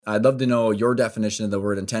I'd love to know your definition of the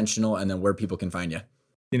word intentional and then where people can find you.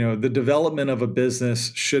 The development of a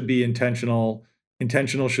business should be intentional.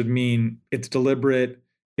 Intentional should mean it's deliberate,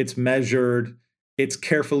 it's measured, it's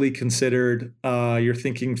carefully considered. You're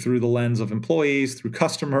thinking through the lens of employees, through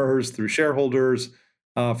customers, through shareholders.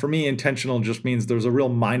 For me, intentional just means there's a real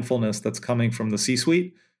mindfulness that's coming from the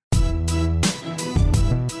C-suite.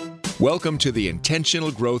 Welcome to the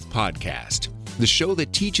Intentional Growth Podcast, the show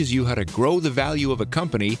that teaches you how to grow the value of a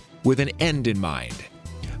company with an end in mind.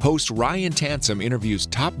 Host Ryan Tansom interviews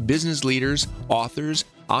top business leaders, authors,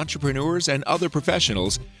 entrepreneurs, and other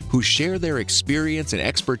professionals who share their experience and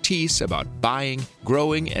expertise about buying,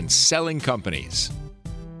 growing, and selling companies.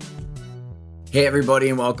 Hey, everybody,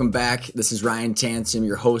 and welcome back. This is Ryan Tansom,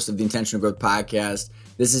 your host of the Intentional Growth Podcast.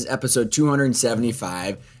 This is episode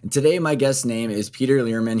 275, and today my guest's name is Peter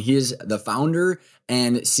Lehrman. He is the founder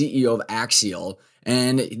and CEO of Axial,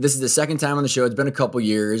 and this is the second time on the show. It's been a couple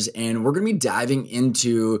years, and we're going to be diving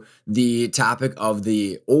into the topic of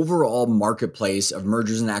the overall marketplace of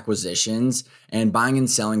mergers and acquisitions and buying and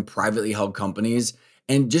selling privately held companies,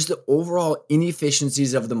 and just the overall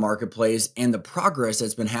inefficiencies of the marketplace and the progress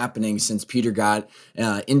that's been happening since Peter got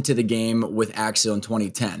into the game with Axial in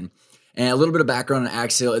 2010. And a little bit of background on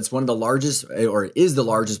Axial. It's one of the largest, or is the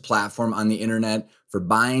largest platform on the internet for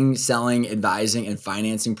buying, selling, advising, and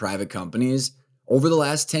financing private companies. Over the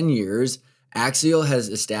last 10 years, Axial has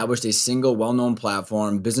established a single well-known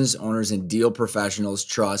platform business owners and deal professionals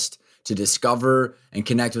trust to discover and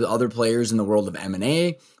connect with other players in the world of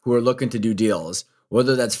M&A who are looking to do deals,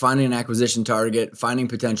 whether that's finding an acquisition target, finding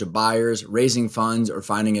potential buyers, raising funds, or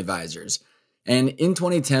finding advisors. And in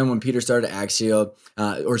 2010, when Peter started Axial,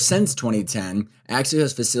 or since 2010, Axial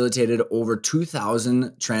has facilitated over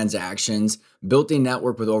 2,000 transactions, built a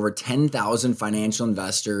network with over 10,000 financial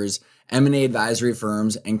investors, M&A advisory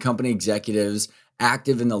firms, and company executives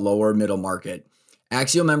active in the lower middle market.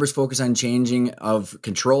 Axial members focus on changing of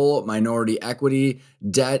control, minority equity,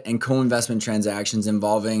 debt, and co-investment transactions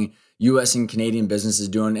involving U.S. and Canadian businesses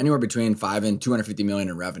doing anywhere between $5 and $250 million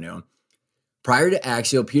in revenue. Prior to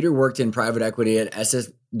Axial, Peter worked in private equity at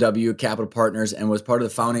SSW Capital Partners and was part of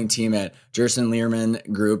the founding team at Gerson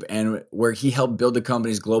Lehrman Group, and where he helped build the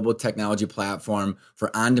company's global technology platform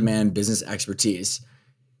for on-demand business expertise.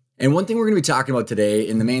 And one thing we're going to be talking about today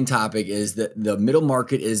in the main topic is that the middle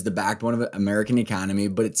market is the backbone of the American economy,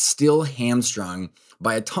 but it's still hamstrung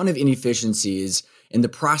by a ton of inefficiencies in the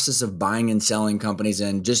process of buying and selling companies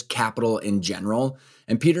and just capital in general.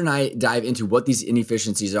 And Peter and I dive into what these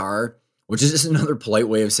inefficiencies are, which is just another polite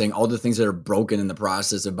way of saying all the things that are broken in the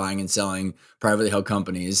process of buying and selling privately held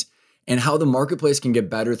companies, and how the marketplace can get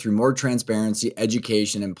better through more transparency,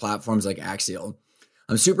 education, and platforms like Axial.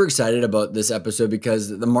 I'm super excited about this episode because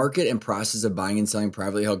the market and process of buying and selling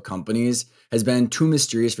privately held companies has been too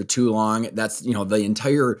mysterious for too long. That's, the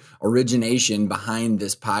entire origination behind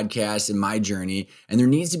this podcast and my journey. And there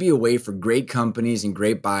needs to be a way for great companies and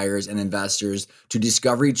great buyers and investors to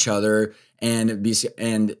discover each other and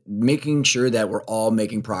making sure that we're all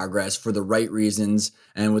making progress for the right reasons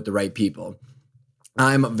and with the right people.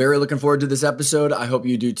 I'm very looking forward to this episode. I hope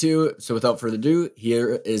you do too. So without further ado,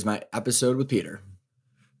 here is my episode with Peter.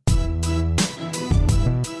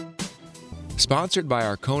 Sponsored by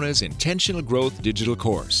Arcona's Intentional Growth digital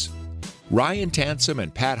course. Ryan Tansom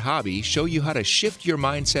and Pat Hobby show you how to shift your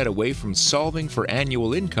mindset away from solving for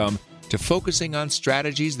annual income to focusing on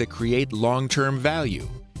strategies that create long-term value,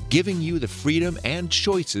 giving you the freedom and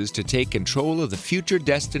choices to take control of the future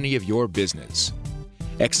destiny of your business.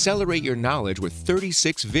 Accelerate your knowledge with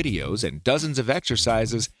 36 videos and dozens of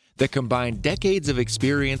exercises that combine decades of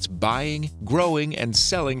experience buying, growing, and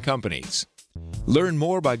selling companies. Learn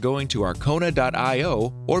more by going to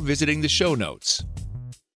arcona.io or visiting the show notes.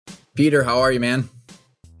 Peter, how are you, man?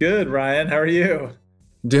 Good, Ryan. How are you?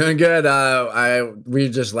 Doing good. We were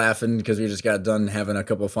just laughing because we just got done having a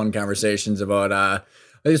couple of fun conversations about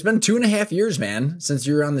it's been 2.5 years, man, since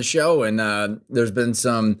you were on the show, and there's been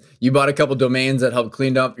you bought a couple domains that helped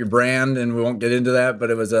clean up your brand, and we won't get into that,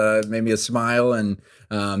 but it was maybe a smile, and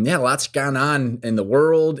lots gone on in the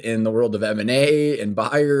world of M&A and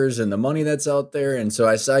buyers and the money that's out there. And so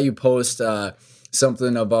I saw you post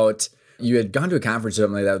something about you had gone to a conference or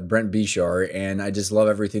something like that with Brent Beshore, and I just love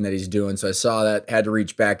everything that he's doing. So I saw that, had to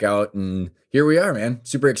reach back out, and here we are, man.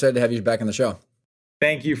 Super excited to have you back on the show.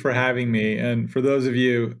 Thank you for having me. And for those of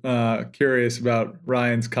you curious about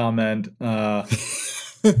Ryan's comment, I'm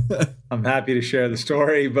happy to share the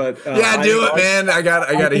story. But do it, man. I got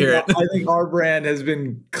to hear it. I think our brand has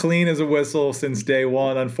been clean as a whistle since day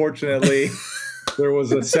one. Unfortunately, there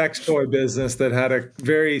was a sex toy business that had a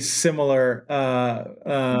very similar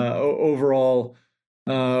overall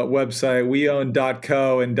website. We owned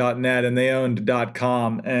 .co and .net, and they owned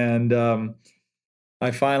 .com. And I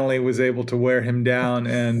finally was able to wear him down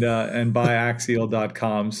and buy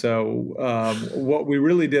Axial.com. So what we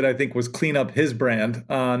really did, I think, was clean up his brand,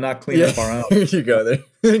 not clean up our own. Here you go. There.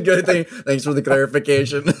 Good thing. Thanks for the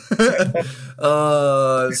clarification.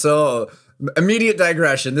 So immediate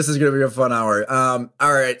digression. This is going to be a fun hour.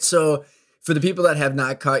 All right. So for the people that have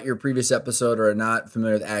not caught your previous episode or are not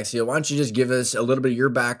familiar with Axial, why don't you just give us a little bit of your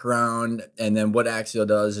background and then what Axial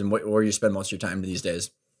does and where you spend most of your time these days?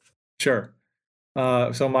 Sure.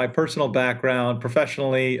 So my personal background,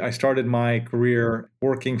 professionally, I started my career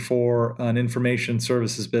working for an information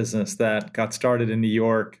services business that got started in New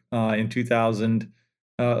York in 2000.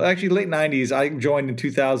 Actually, late 90s. I joined in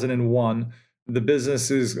 2001. The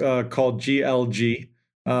business is called GLG.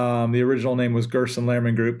 The original name was Gerson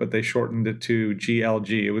Lehrman Group, but they shortened it to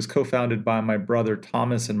GLG. It was co-founded by my brother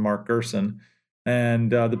Thomas and Mark Gerson.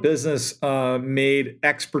 And the business made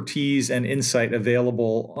expertise and insight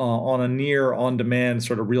available on a near on-demand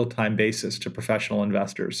sort of real-time basis to professional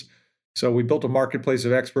investors. So we built a marketplace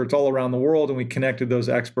of experts all around the world, and we connected those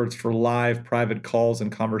experts for live private calls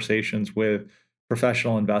and conversations with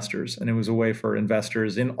professional investors. And it was a way for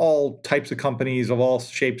investors in all types of companies of all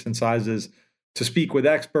shapes and sizes to speak with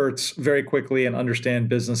experts very quickly and understand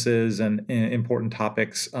businesses and important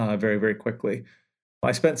topics very, very quickly.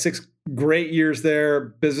 I spent 6 great years there.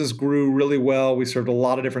 Business grew really well. We served a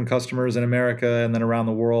lot of different customers in America and then around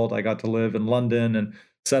the world. I got to live in London and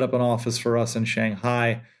set up an office for us in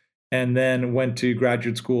Shanghai, and then went to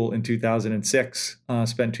graduate school in 2006.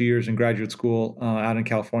 Spent 2 years in graduate school out in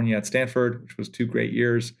California at Stanford, which was 2 great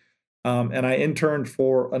years. And I interned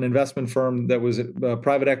for an investment firm that was a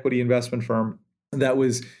private equity investment firm that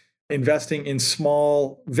was investing in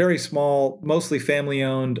small, very small, mostly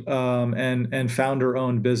family-owned and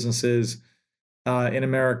founder-owned businesses in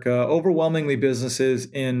America, overwhelmingly businesses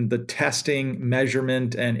in the testing,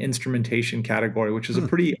 measurement, and instrumentation category, which is a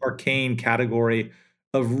pretty arcane category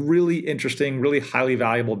of really interesting, really highly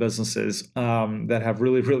valuable businesses that have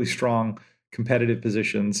really, really strong competitive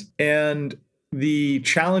positions. And the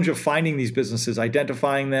challenge of finding these businesses,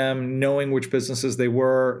 identifying them, knowing which businesses they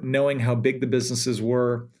were, knowing how big the businesses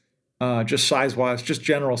were, just size-wise, just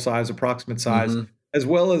general size, approximate size, as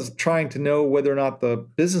well as trying to know whether or not the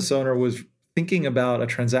business owner was thinking about a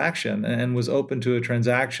transaction and was open to a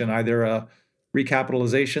transaction, either a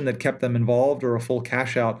recapitalization that kept them involved or a full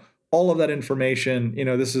cash out. All of that information,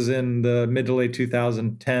 this is in the mid to late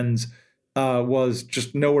 2010s, was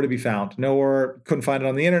just nowhere to be found. Nowhere, couldn't find it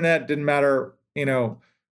on the internet, didn't matter,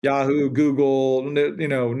 Yahoo, Google,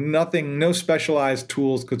 nothing, no specialized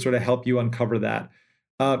tools could sort of help you uncover that.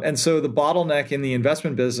 And so the bottleneck in the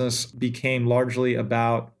investment business became largely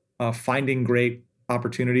about finding great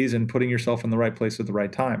opportunities and putting yourself in the right place at the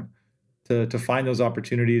right time to find those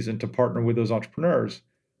opportunities and to partner with those entrepreneurs.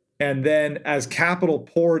 And then as capital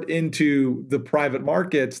poured into the private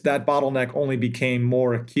markets, that bottleneck only became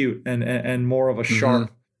more acute and more of a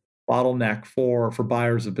sharp bottleneck for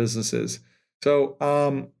buyers of businesses. So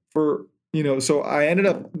so I ended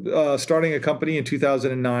up starting a company in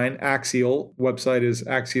 2009, Axial. Website is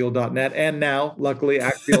axial.net, and now, luckily,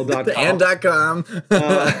 axial.com. and .com.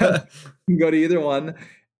 You can go to either one.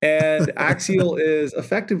 And Axial is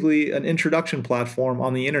effectively an introduction platform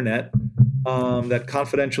on the internet that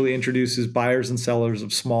confidentially introduces buyers and sellers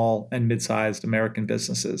of small and mid-sized American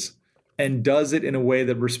businesses, and does it in a way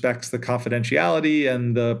that respects the confidentiality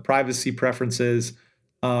and the privacy preferences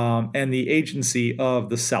and the agency of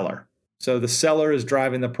the seller. So the seller is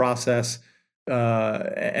driving the process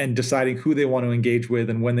and deciding who they want to engage with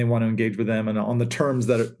and when they want to engage with them and on the terms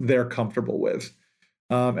that they're comfortable with.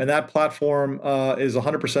 And that platform is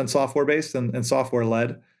 100% software-based and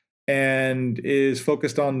software-led, and is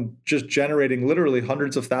focused on just generating literally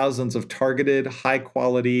hundreds of thousands of targeted,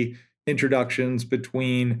 high-quality introductions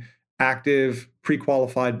between active,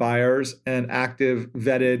 pre-qualified buyers and active,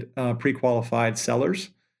 vetted, pre-qualified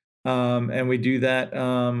sellers. And we do that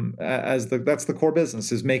that's the core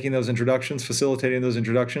business, is making those introductions, facilitating those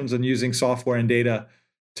introductions, and using software and data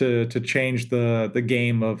to change the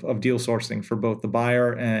game of deal sourcing for both the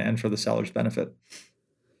buyer and for the seller's benefit.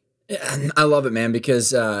 I love it, man,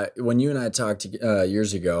 because when you and I talked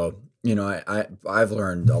years ago, I've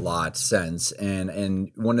learned a lot since.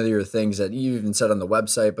 And one of your things that you even said on the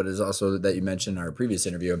website, but is also that you mentioned in our previous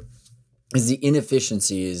interview, is the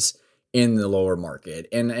inefficiencies in the lower market.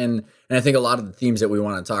 And I think a lot of the themes that we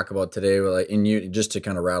want to talk about today, just to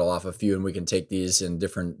kind of rattle off a few, and we can take these in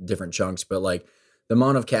different chunks, but like the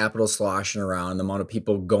amount of capital sloshing around, the amount of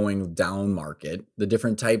people going down market, the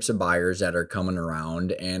different types of buyers that are coming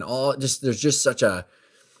around, and all just there's just such a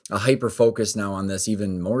hyper focus now on this,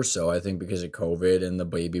 even more so, I think, because of COVID and the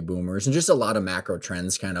baby boomers and just a lot of macro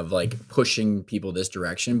trends kind of like pushing people this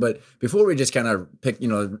direction. But before we just kind of pick,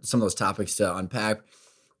 some of those topics to unpack,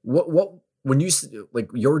 what when you like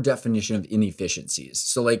your definition of inefficiencies,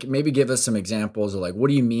 so like maybe give us some examples of like, what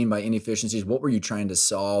do you mean by inefficiencies? What were you trying to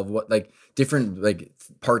solve? What like different like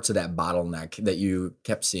parts of that bottleneck that you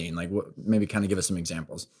kept seeing? Like what, maybe kind of give us some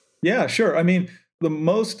examples. Yeah, sure. I mean, the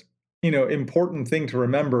most important thing to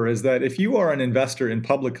remember is that if you are an investor in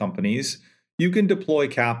public companies, you can deploy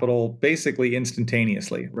capital basically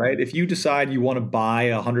instantaneously, right? If you decide you want to buy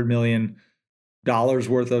 $100 million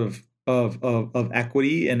worth of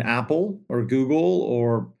equity in Apple or Google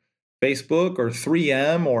or Facebook or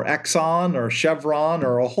 3M or Exxon or Chevron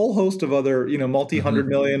or a whole host of other, multi-hundred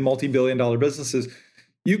million, multi-billion dollar businesses,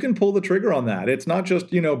 you can pull the trigger on that. It's not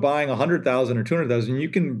just, buying 100,000 or 200,000. You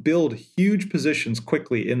can build huge positions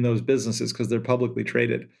quickly in those businesses because they're publicly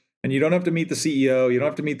traded. And you don't have to meet the CEO. You don't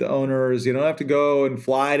have to meet the owners. You don't have to go and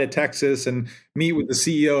fly to Texas and meet with the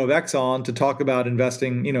CEO of Exxon to talk about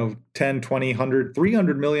investing, 10, 20, 100,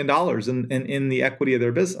 $300 million in the equity of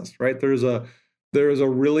their business, right? There is a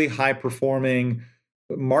really high performing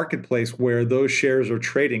marketplace where those shares are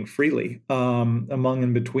trading freely among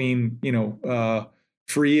and between,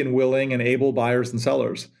 free and willing and able buyers and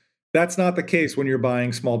sellers. That's not the case when you're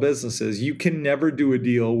buying small businesses. You can never do a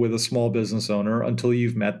deal with a small business owner until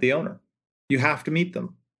you've met the owner. You have to meet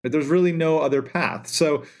them. But there's really no other path.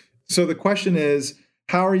 So the question is,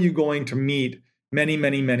 how are you going to meet many,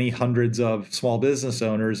 many, many hundreds of small business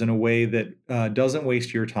owners in a way that doesn't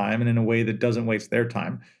waste your time and in a way that doesn't waste their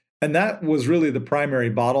time? And that was really the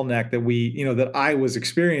primary bottleneck that that I was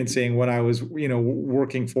experiencing when I was,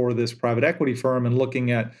 working for this private equity firm and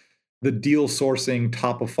looking at the deal sourcing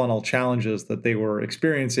top of funnel challenges that they were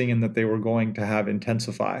experiencing and that they were going to have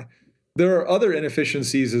intensify. There are other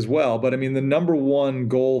inefficiencies as well, but I mean, the number one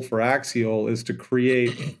goal for Axial is to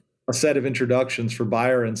create a set of introductions for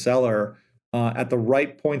buyer and seller at the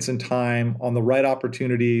right points in time, on the right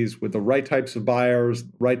opportunities, with the right types of buyers,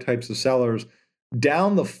 right types of sellers.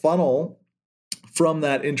 Down the funnel from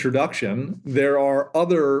that introduction, there are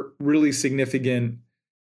other really significant,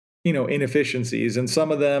 inefficiencies, and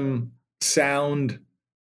some of them sound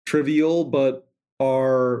trivial, but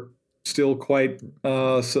are still quite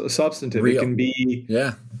substantive. Real.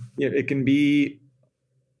 It can be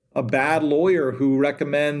a bad lawyer who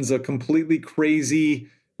recommends a completely crazy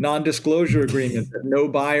non-disclosure agreement that no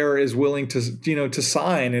buyer is willing to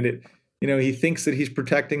sign, and he thinks that he's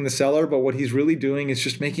protecting the seller, but what he's really doing is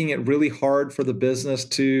just making it really hard for the business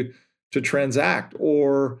to transact.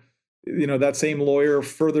 Or, that same lawyer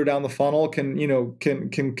further down the funnel can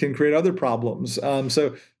create other problems.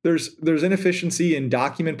 So there's inefficiency in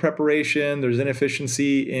document preparation. There's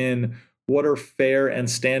inefficiency in what are fair and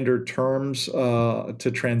standard terms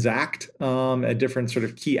to transact at different sort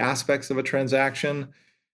of key aspects of a transaction.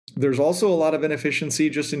 There's also a lot of inefficiency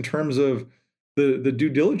just in terms of the due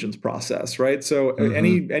diligence process, right? So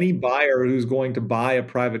any buyer who's going to buy a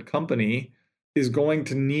private company is going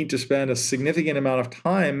to need to spend a significant amount of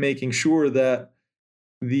time making sure that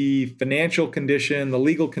the financial condition, the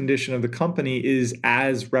legal condition of the company is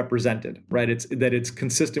as represented, right? It's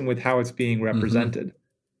consistent with how it's being represented.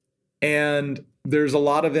 And there's a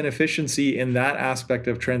lot of inefficiency in that aspect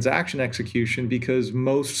of transaction execution because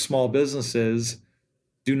most small businesses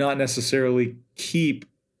do not necessarily keep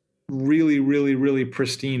really, really, really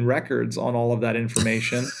pristine records on all of that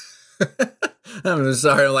information. I'm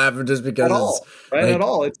sorry, I'm laughing just because at all, right? Like, at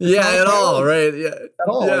all. It's at all, right? Yeah. At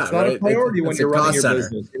all. Yeah, it's not a priority when you're running your center.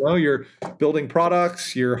 business. You're building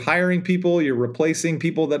products, you're hiring people, you're replacing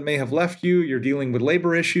people that may have left you, you're dealing with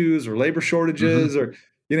labor issues or labor shortages, or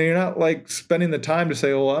you're not like spending the time to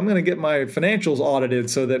say, well, I'm going to get my financials audited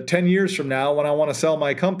so that 10 years from now, when I want to sell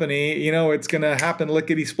my company, it's going to happen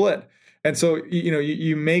lickety split. And so, there's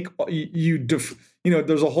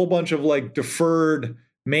a whole bunch of like deferred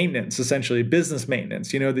maintenance, essentially business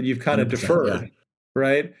maintenance, that you've kind of deferred,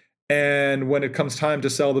 right? And when it comes time to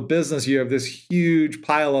sell the business, you have this huge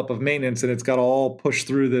pileup of maintenance, and it's got to all push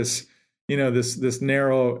through this, this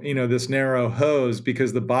narrow hose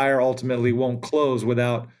because the buyer ultimately won't close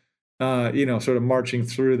without, sort of marching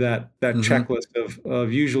through that checklist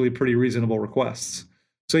of usually pretty reasonable requests.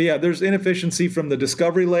 So yeah, there's inefficiency from the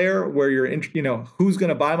discovery layer where who's going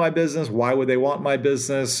to buy my business? Why would they want my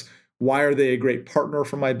business? Why are they a great partner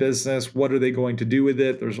for my business? What are they going to do with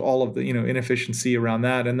it? There's all of the, inefficiency around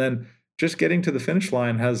that. And then just getting to the finish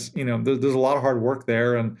line has, there's a lot of hard work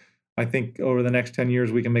there. And I think over the next 10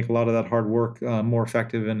 years, we can make a lot of that hard work more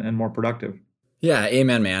effective and more productive. Yeah,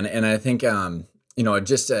 amen, man. And I think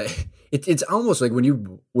just it's almost like when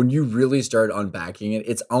you really start unpacking it,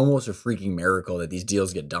 it's almost a freaking miracle that these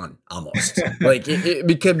deals get done. Almost like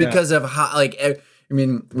because of how I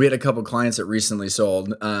mean, we had a couple clients that recently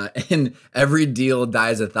sold, and every deal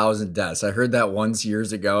dies 1,000 deaths. I heard that once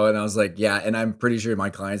years ago, and I was like, yeah, and I'm pretty sure my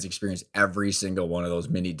clients experience every single one of those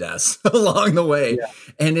mini deaths along the way. Yeah.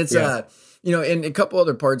 And it's, and a couple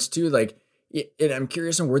other parts too, like, and I'm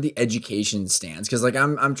curious on where the education stands. Cause like,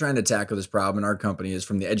 I'm trying to tackle this problem in our company is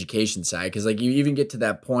from the education side. Cause like you even get to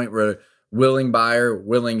that point where willing buyer,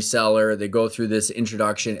 willing seller, they go through this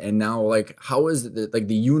introduction, and now like how is the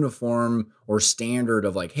uniform or standard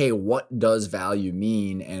of like, hey, what does value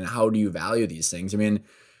mean and how do you value these things? I mean,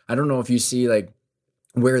 I don't know if you see like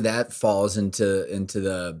where that falls into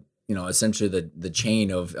the essentially the chain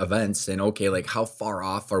of events, and okay, like how far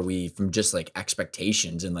off are we from just like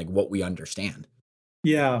expectations and like what we understand?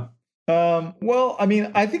 Yeah. Well, I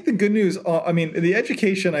mean, I think the good news, the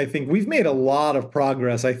education, I think we've made a lot of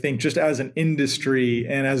progress, I think, just as an industry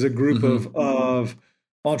and as a group of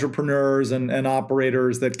entrepreneurs and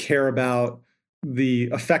operators that care about the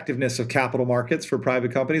effectiveness of capital markets for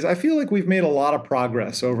private companies. I feel like we've made a lot of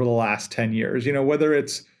progress over the last 10 years, whether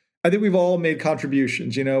it's, I think we've all made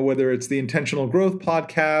contributions, whether it's the Intentional Growth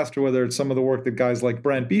podcast or whether it's some of the work that guys like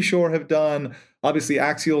Brent Beshore have done. Obviously,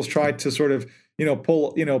 Axial's tried to sort of,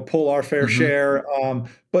 pull our fair share.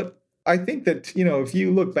 But I think that, if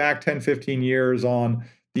you look back 10, 15 years on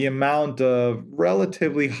the amount of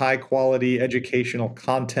relatively high quality educational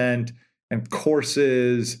content and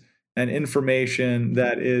courses and information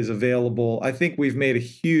that is available, I think we've made a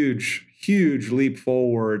huge, huge leap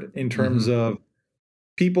forward in terms of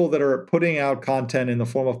people that are putting out content in the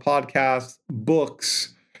form of podcasts,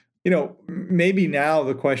 books. Maybe now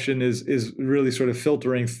the question is really sort of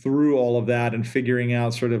filtering through all of that and figuring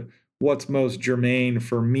out sort of what's most germane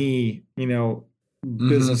for me,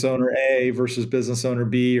 business owner A versus business owner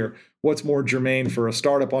B, or what's more germane for a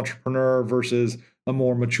startup entrepreneur versus a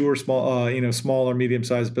more mature, small or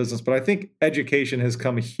medium-sized business. But I think education has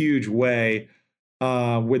come a huge way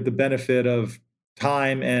with the benefit of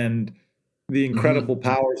time and the incredible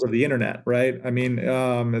powers of the internet, right? I mean,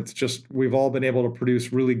 it's just, we've all been able to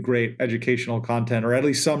produce really great educational content, or at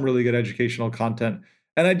least some really good educational content.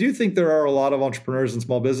 And I do think there are a lot of entrepreneurs and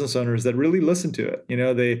small business owners that really listen to it.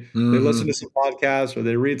 They listen to some podcasts, or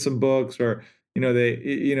they read some books, or,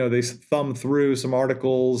 they thumb through some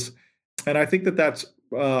articles. And I think that's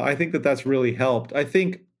really helped. I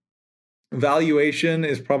think valuation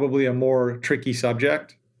is probably a more tricky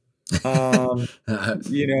subject. And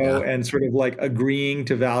sort of like agreeing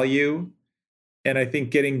to value. And I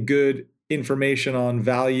think getting good information on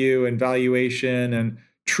value and valuation and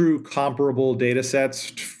true comparable data sets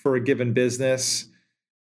for a given business,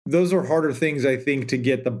 those are harder things, I think, to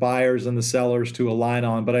get the buyers and the sellers to align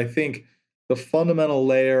on. But I think the fundamental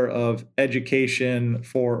layer of education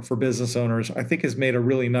for business owners, I think, has made a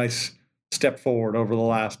really nice step forward over the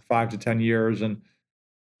last 5 to 10 years. And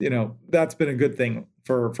that's been a good thing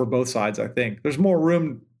for both sides. I think there's more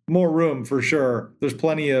room for sure. There's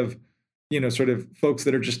plenty of, sort of folks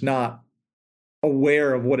that are just not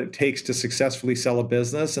aware of what it takes to successfully sell a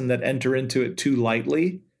business and that enter into it too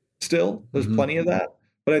lightly. Still, there's plenty of that.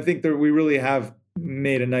 But I think that we really have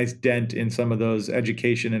made a nice dent in some of those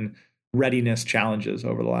education and readiness challenges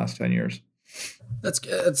over the last 10 years.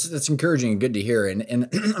 That's encouraging and good to hear. And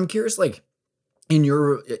I'm curious, like, in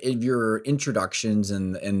your introductions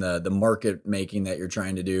and the market making that you're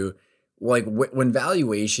trying to do, like when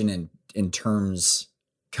valuation and terms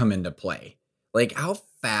come into play, like how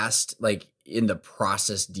fast, like in the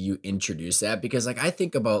process, do you introduce that? Because like I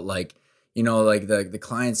think about like, like the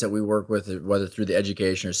clients that we work with, whether through the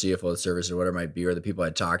education or CFO service or whatever it might be, or the people I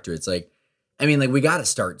talk to, it's like, I mean, like we got to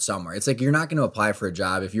start somewhere. It's like you're not going to apply for a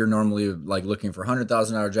job if you're normally like looking for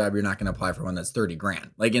 $100,000 job. You're not going to apply for one that's 30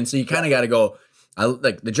 grand. Like, and so you kind of got to go.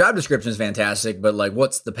 Like the job description is fantastic, but like,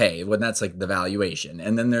 what's the pay? When that's like the valuation.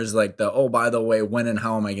 And then there's like by the way, when and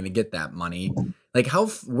how am I going to get that money? Like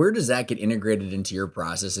where does that get integrated into your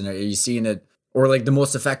process? And are you seeing it, or like the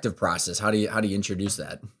most effective process? How do you introduce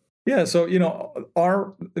that? Yeah. So,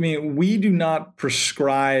 we do not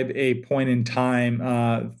prescribe a point in time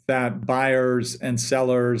that buyers and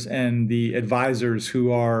sellers and the advisors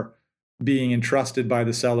who are being entrusted by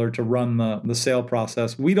the seller to run the sale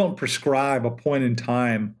process. We don't prescribe a point in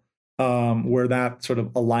time where that sort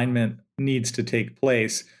of alignment needs to take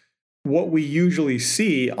place. What we usually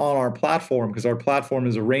see on our platform, because our platform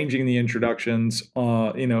is arranging the introductions,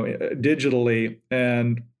 digitally,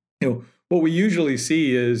 and what we usually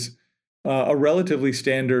see is a relatively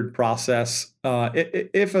standard process.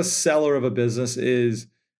 If a seller of a business is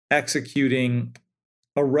executing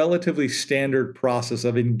a relatively standard process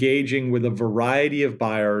of engaging with a variety of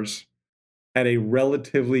buyers at a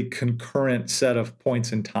relatively concurrent set of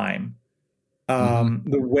points in time,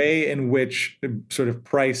 the way in which sort of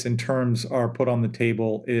price and terms are put on the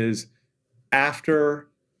table is after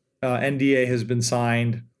NDA has been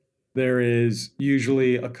signed, there is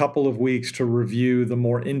usually a couple of weeks to review the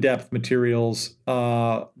more in-depth materials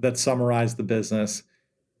that summarize the business.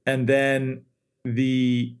 And then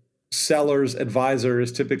the seller's advisor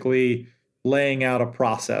is typically laying out a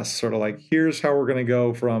process, sort of like, here's how we're going to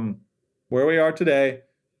go from where we are today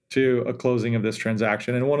to a closing of this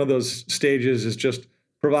transaction. And one of those stages is just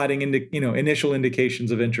providing initial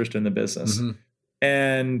indications of interest in the business.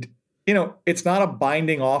 And it's not a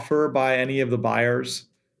binding offer by any of the buyers,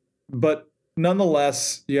 but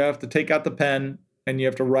nonetheless, you have to take out the pen and you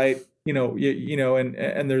have to write,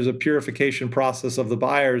 and there's a purification process of the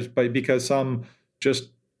buyers, because some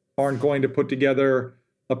just aren't going to put together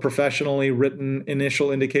a professionally written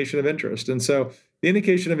initial indication of interest. And so the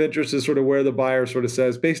indication of interest is sort of where the buyer sort of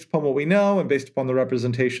says, based upon what we know and based upon the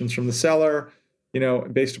representations from the seller,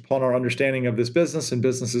 based upon our understanding of this business and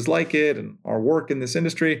businesses like it and our work in this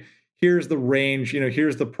industry, here's the range,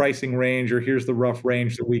 here's the pricing range, or here's the rough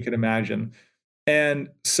range that we could imagine. And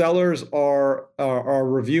sellers are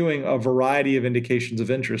reviewing a variety of indications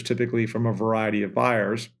of interest, typically from a variety of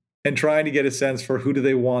buyers, and trying to get a sense for who do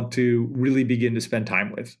they want to really begin to spend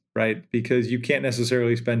time with, right? Because you can't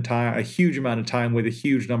necessarily spend a huge amount of time with a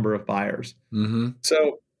huge number of buyers.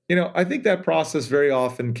 So, I think that process very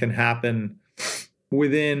often can happen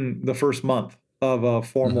within the first month of a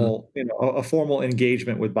formal, a formal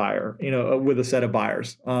engagement with with a set of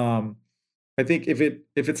buyers. I think if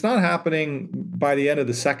it's not happening by the end of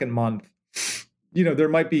the second month, there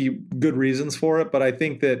might be good reasons for it. But I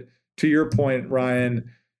think that, to your point,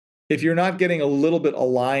 Ryan, if you're not getting a little bit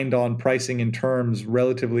aligned on pricing and terms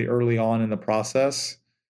relatively early on in the process,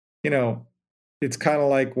 it's kind of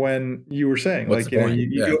like when you were saying, what's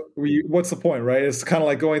the point, right? It's kind of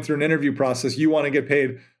like going through an interview process. You want to get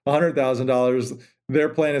paid $100,000. Their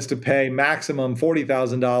plan is to pay maximum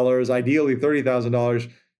 $40,000, ideally $30,000.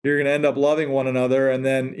 You're going to end up loving one another and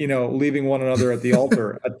then, leaving one another at the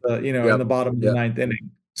altar at the, in the bottom of the ninth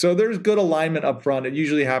inning. So there's good alignment up front. It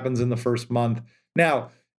usually happens in the first month. Now,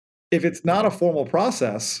 if it's not a formal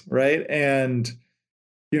process, right, and,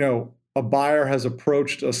 a buyer has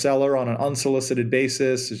approached a seller on an unsolicited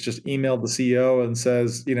basis, it's just emailed the CEO and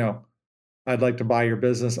says, I'd like to buy your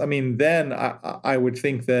business. I mean, then I would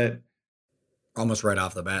think that almost right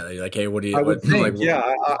off the bat, you're like, hey, what do you? I would think,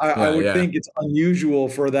 I would think it's unusual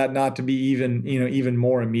for that not to be even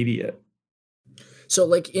more immediate. So,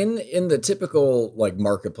 like in the typical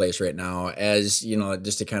marketplace right now, as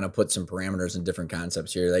just to kind of put some parameters and different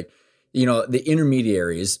concepts here, the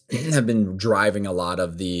intermediaries have been driving a lot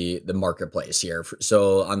of the marketplace here.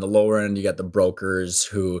 So on the lower end, you got the brokers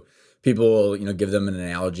who people, give them an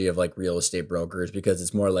analogy of like real estate brokers because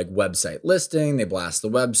it's more like website listing. They blast the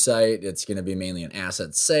website. It's going to be mainly an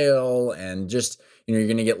asset sale and just, you're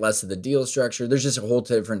going to get less of the deal structure. There's just a whole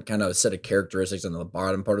different kind of set of characteristics on the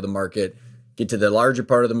bottom part of the market. Get to the larger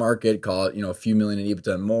part of the market, call it, a few million in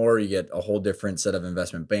EBITDA and more. You get a whole different set of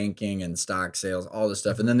investment banking and stock sales, all this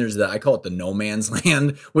stuff. And then there's I call it the no man's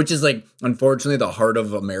land, which is like, unfortunately, the heart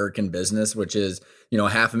of American business, which is,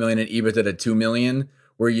 $500,000 in EBITDA to 2 million,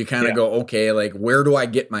 where you kind of go, okay, like, where do I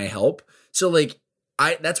get my help? So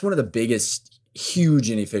that's one of the biggest,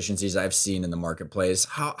 huge inefficiencies I've seen in the marketplace.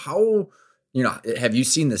 How have you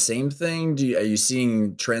seen the same thing? Are you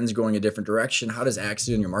seeing trends going a different direction? How does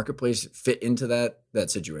Axio in your marketplace fit into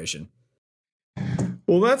that situation?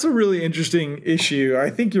 Well, that's a really interesting issue.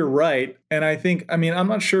 I think you're right. And I'm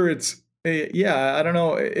not sure I don't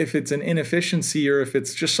know if it's an inefficiency or if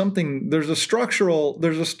it's just something,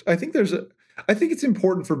 I think it's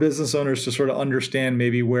important for business owners to sort of understand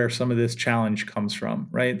maybe where some of this challenge comes from,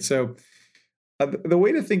 right? So the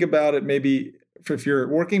way to think about it, maybe if you're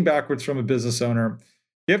working backwards from a business owner,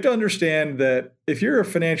 you have to understand that if you're a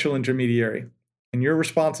financial intermediary and your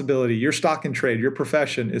responsibility, your stock and trade, your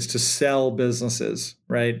profession is to sell businesses,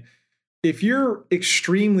 right? If you're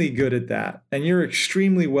extremely good at that and you're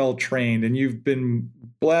extremely well trained and you've been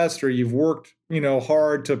blessed or you've worked,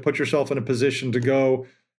 hard to put yourself in a position to go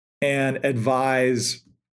and advise,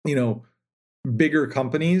 bigger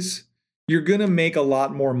companies, you're going to make a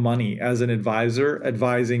lot more money as an advisor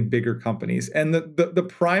advising bigger companies. And the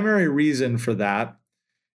primary reason for that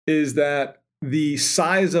is that the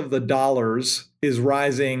size of the dollars is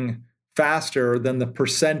rising faster than the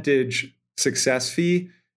percentage success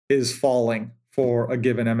fee is falling for a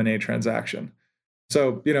given M&A transaction.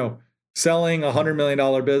 So, selling a $100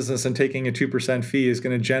 million business and taking a 2% fee is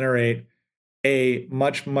going to generate a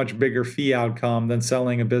much, much bigger fee outcome than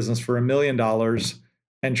selling a business for $1 million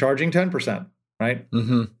and charging 10%, right?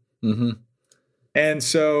 Mm-hmm. Mm-hmm. And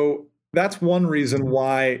so that's one reason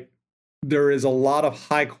why there is a lot of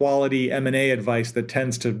high quality M&A advice that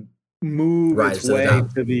tends to move its way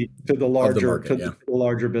to the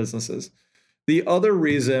larger businesses. The other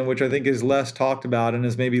reason, which I think is less talked about and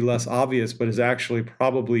is maybe less obvious, but is actually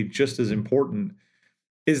probably just as important,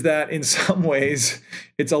 is that in some ways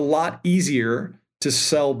it's a lot easier to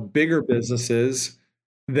sell bigger businesses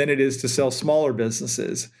than it is to sell smaller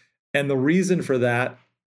businesses. And the reason for that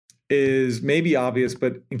is maybe obvious,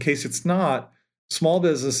 but in case it's not, small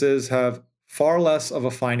businesses have far less of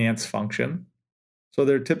a finance function. So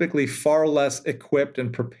they're typically far less equipped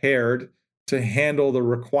and prepared to handle the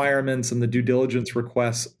requirements and the due diligence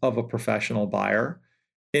requests of a professional buyer.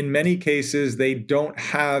 In many cases, they don't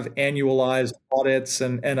have annualized audits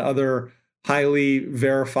and other highly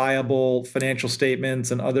verifiable financial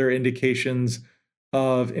statements and other indications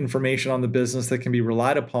of information on the business that can be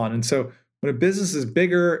relied upon. And so when a business is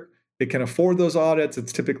bigger, it can afford those audits.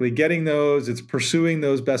 It's typically getting those. It's pursuing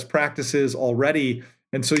those best practices already.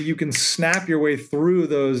 And so you can snap your way through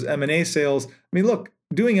those M&A sales. I mean, look,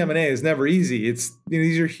 doing M&A is never easy. It's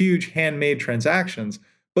these are huge handmade transactions,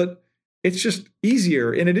 but it's just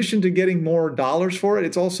easier. In addition to getting more dollars for it,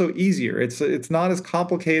 it's also easier. It's not as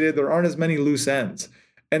complicated. There aren't as many loose ends.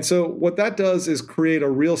 And so what that does is create a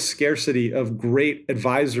real scarcity of great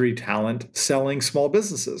advisory talent selling small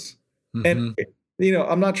businesses. Mm-hmm. And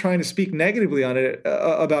I'm not trying to speak negatively on it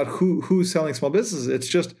about who's selling small businesses. It's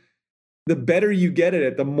just the better you get at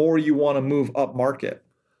it, the more you want to move up market.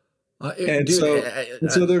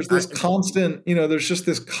 So there's this constant, there's just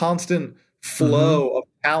this constant flow mm-hmm. of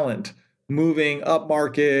talent moving up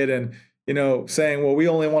market and, saying, well, we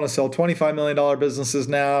only want to sell $25 million businesses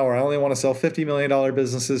now, or I only want to sell $50 million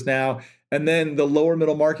businesses now. And then the lower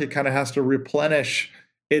middle market kind of has to replenish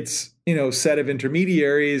its, set of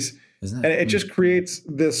intermediaries. And it just creates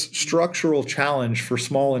this structural challenge for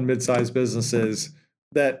small and mid-sized businesses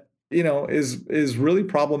that, is really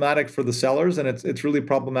problematic for the sellers, and it's really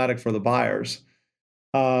problematic for the buyers,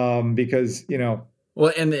 because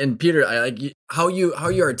Well, and Peter, I like how you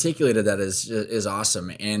articulated that is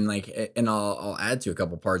awesome, and I'll add to a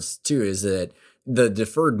couple parts too. Is that the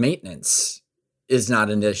deferred maintenance is not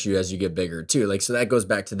an issue as you get bigger too. So that goes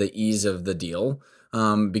back to the ease of the deal,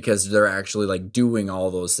 because they're actually doing all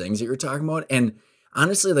those things that you're talking about, and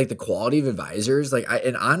honestly, the quality of advisors,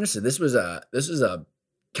 this was a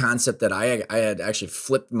concept that I had actually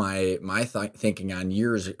flipped my thinking on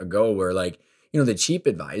years ago, where the cheap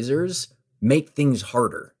advisors make things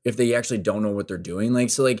harder if they actually don't know what they're doing.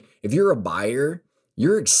 If you're a buyer,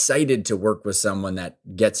 you're excited to work with someone that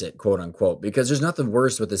gets it, quote unquote, because there's nothing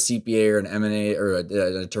worse with a CPA or an M&A or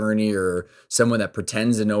an attorney or someone that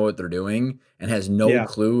pretends to know what they're doing and has no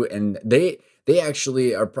clue. And they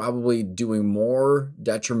actually are probably doing more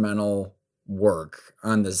detrimental work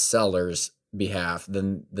on the seller's behalf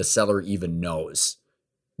than the seller even knows,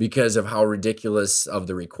 because of how ridiculous of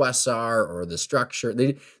the requests are or the structure.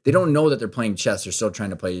 They don't know that they're playing chess. They're still trying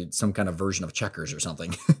to play some kind of version of checkers or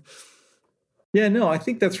something. Yeah, no, I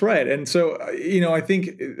think that's right. And so, I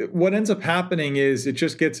think what ends up happening is it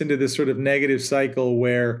just gets into this sort of negative cycle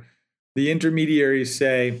where the intermediaries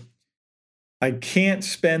say, I can't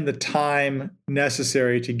spend the time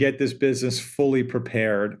necessary to get this business fully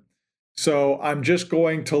prepared. So I'm just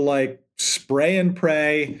going to spray and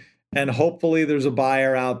pray, and hopefully there's a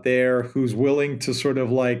buyer out there who's willing to sort of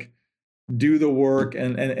do the work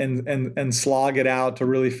and slog it out to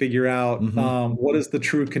really figure out mm-hmm. What is the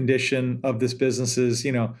true condition of this business's,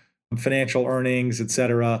 financial earnings, et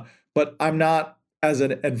cetera. But I'm not, as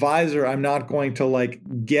an advisor, I'm not going to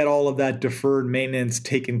get all of that deferred maintenance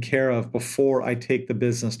taken care of before I take the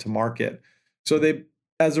business to market. So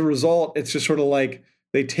as a result, it's just sort of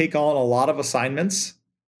they take on a lot of assignments,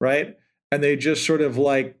 right? And they just sort of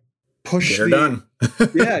push push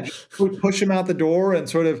them out the door and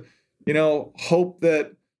sort of, hope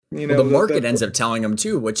that, the market ends up telling them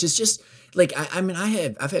too, which is just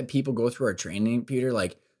I've had people go through our training, Peter,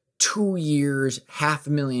 2 years,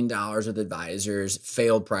 $500,000 with advisors,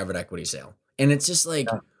 failed private equity sale. And it's just we'll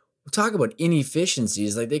talk about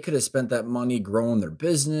inefficiencies. They could have spent that money growing their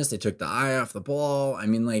business. They took the eye off the ball. I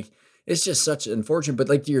mean, it's just such unfortunate. But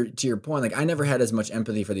to your point, I never had as much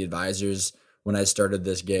empathy for the advisors when I started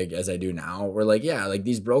this gig as I do now. We're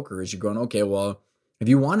these brokers, you're going, okay, well, if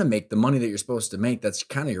you want to make the money that you're supposed to make, that's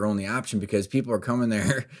kind of your only option, because people are coming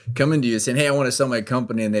to you saying, hey, I want to sell my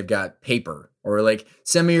company, and they've got paper, or like,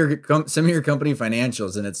 send me your company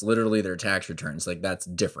financials, and it's literally their tax returns. Like, that's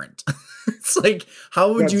different. It's like,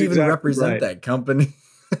 how would you even represent that company?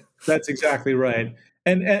 That's exactly right.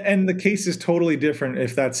 And the case is totally different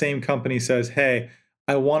if that same company says, hey,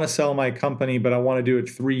 I want to sell my company, but I want to do it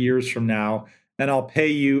 3 years from now, and I'll pay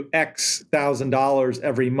you X $1,000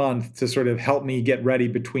 every month to sort of help me get ready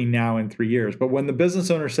between now and 3 years. But when the business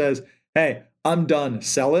owner says, hey, I'm done,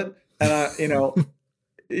 sell it, and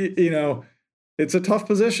it's a tough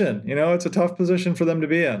position. It's a tough position for them to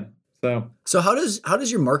be in. So how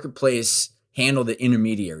does your marketplace handle the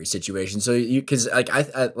intermediary situation? So because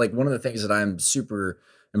I like, one of the things that I'm super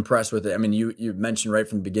impressed with it, I mean, you mentioned right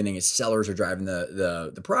from the beginning, is sellers are driving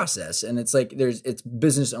the process, and it's like it's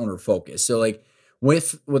business owner focused. So like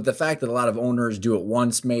with the fact that a lot of owners do it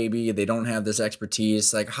once, maybe they don't have this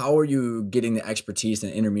expertise, like, how are you getting the expertise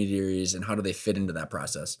and intermediaries, and how do they fit into that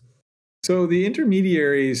process? So the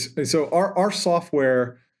intermediaries, so our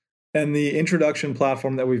software and the introduction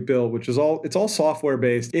platform that we've built, which is it's all software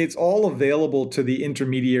based, it's all available to the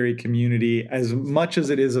intermediary community as much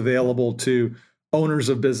as it is available to owners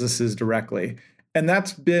of businesses directly. And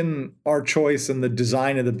that's been our choice in the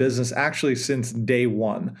design of the business actually since day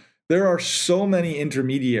one. There are so many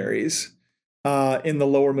intermediaries in the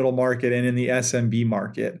lower middle market and in the SMB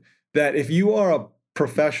market that if you are a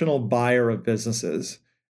professional buyer of businesses,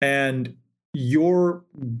 and your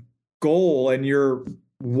goal and your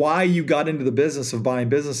why you got into the business of buying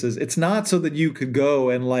businesses, it's not so that you could go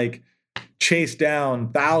and like chase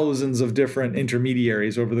down thousands of different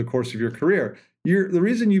intermediaries over the course of your career. The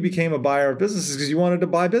reason you became a buyer of businesses is because you wanted to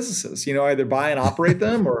buy businesses, either buy and operate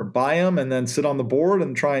them, or buy them and then sit on the board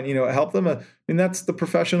and try and, help them. I mean, that's the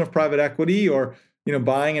profession of private equity, or,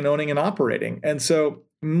 buying and owning and operating. And so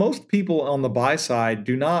most people on the buy side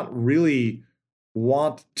do not really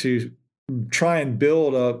want to try and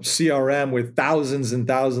build a CRM with thousands and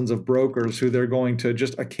thousands of brokers who they're going to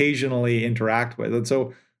just occasionally interact with. And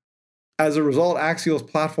so as a result, Axial's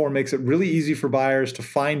platform makes it really easy for buyers to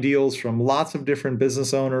find deals from lots of different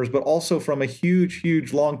business owners, but also from a huge,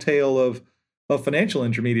 huge long tail of financial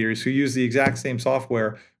intermediaries who use the exact same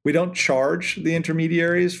software. We don't charge the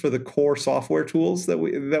intermediaries for the core software tools that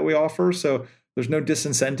we offer, so there's no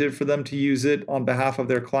disincentive for them to use it on behalf of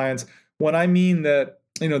their clients. When I mean that,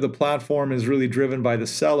 the platform is really driven by the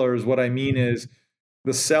sellers, what I mean is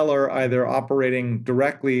the seller either operating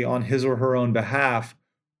directly on his or her own behalf,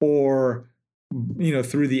 or,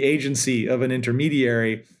 through the agency of an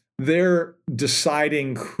intermediary, they're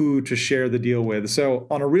deciding who to share the deal with. So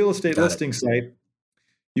on a real estate listing site,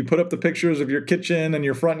 you put up the pictures of your kitchen and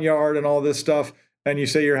your front yard and all this stuff, and you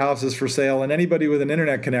say your house is for sale, and anybody with an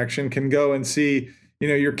internet connection can go and see,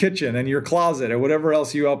 your kitchen and your closet or whatever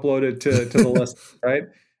else you uploaded to the list, right?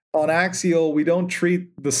 On Axial, we don't treat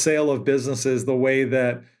the sale of businesses the way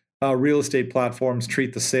that real estate platforms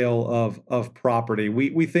treat the sale of property.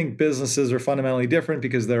 We think businesses are fundamentally different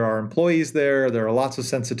because there are employees there. There are lots of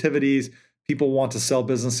sensitivities. People want to sell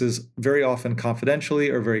businesses very often confidentially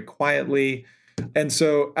or very quietly. And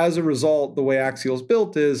so as a result, the way Axial's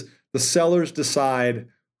built is the sellers decide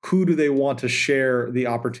who do they want to share the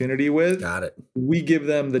opportunity with. Got it. We give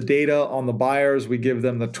them the data on the buyers. We give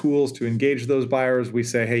them the tools to engage those buyers. We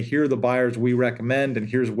say, hey, here are the buyers we recommend, and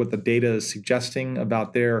here's what the data is suggesting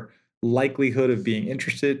about their likelihood of being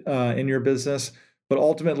interested in your business. But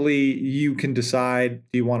ultimately, you can decide,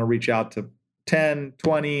 do you want to reach out to 10,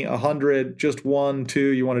 20, 100, just 1, 2?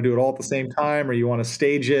 You want to do it all at the same time, or you want to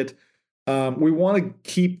stage it? We want to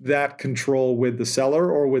keep that control with the seller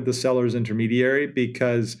or with the seller's intermediary,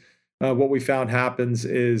 because what we found happens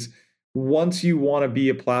is once you want to be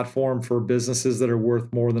a platform for businesses that are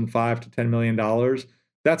worth more than $5 to $10 million,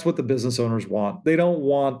 that's what the business owners want. They don't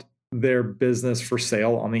want their business for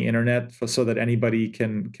sale on the internet so that anybody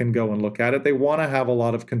can go and look at it. They want to have a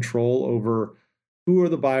lot of control over who are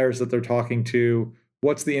the buyers that they're talking to,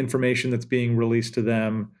 what's the information that's being released to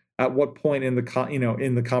them, at what point in the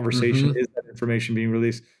conversation is that information being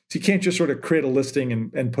released. So you can't just sort of create a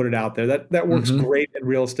listing and put it out there. That works great in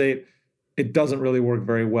real estate. It doesn't really work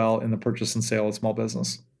very well in the purchase and sale of small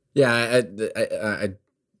business. Yeah, I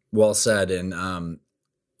well said. And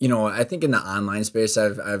I think in the online space,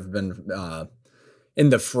 I've been in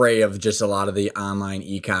the fray of just a lot of the online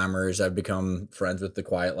e-commerce. I've become friends with the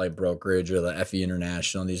Quiet Light Brokerage or the FE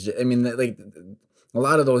International. A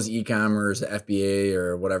lot of those e-commerce, the FBA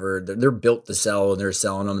or whatever, they're built to sell, and they're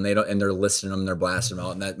selling them, and they're listing them, and they're blasting them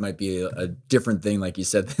out. And that might be a different thing, like you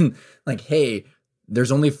said, than like, hey,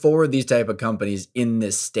 there's only 4 of these type of companies in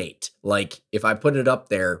this state. Like if I put it up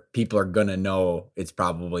there, people are going to know it's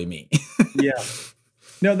probably me. Yeah.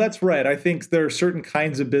 No, that's right. I think there are certain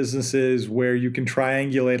kinds of businesses where you can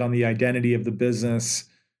triangulate on the identity of the business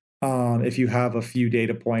if you have a few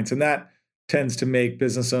data points, and that tends to make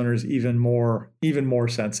business owners even more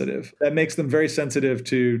sensitive. That makes them very sensitive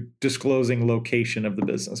to disclosing location of the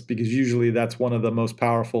business, because usually that's one of the most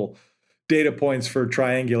powerful data points for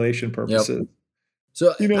triangulation purposes. Yep.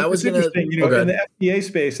 So I was it's interesting. In the FBA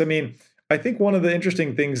space, I mean, I think one of the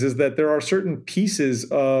interesting things is that there are certain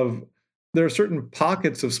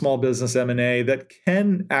pockets of small business M&A that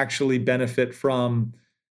can actually benefit from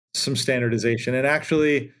some standardization. And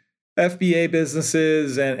actually, FBA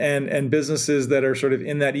businesses and businesses that are sort of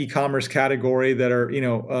in that e-commerce category that are,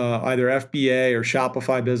 either FBA or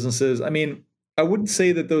Shopify businesses. I mean, I wouldn't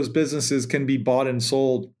say that those businesses can be bought and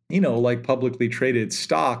sold, like publicly traded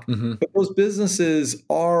stock, but those businesses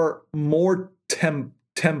are more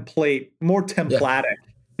templatic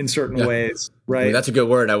in certain ways, right? Well, that's a good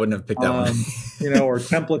word. I wouldn't have picked that one. Or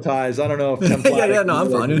templatized. I don't know if templatic.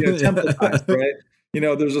 I'm fine. Templatized, right?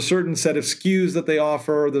 There's a certain set of SKUs that they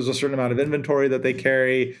offer. There's a certain amount of inventory that they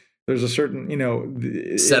carry. There's a certain,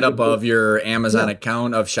 setup of your Amazon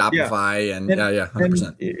account of Shopify, and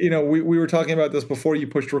 100%. And, we were talking about this before you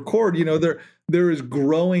pushed record. There is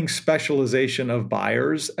growing specialization of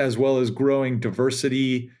buyers, as well as growing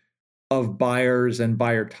diversity of buyers and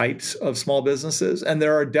buyer types of small businesses. And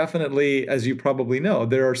there are definitely, as you probably know,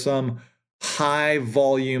 there are some high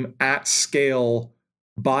volume at scale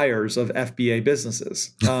buyers of FBA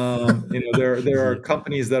businesses. There are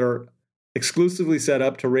companies that are exclusively set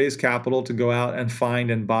up to raise capital to go out and find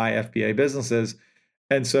and buy FBA businesses.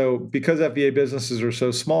 And so because FBA businesses are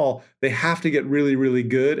so small, they have to get really, really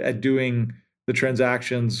good at doing the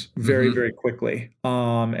transactions very, very quickly,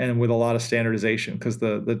 and with a lot of standardization, because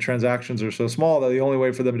the transactions are so small that the only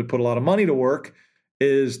way for them to put a lot of money to work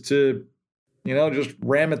is to, just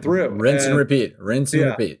ram it through. Rinse and repeat.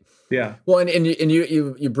 Yeah. Well, and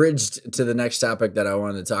you bridged to the next topic that I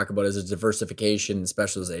wanted to talk about, is the diversification and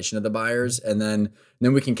specialization of the buyers. And then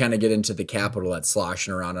we can kind of get into the capital that's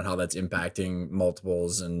sloshing around and how that's impacting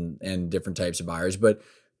multiples and different types of buyers. But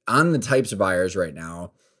on the types of buyers right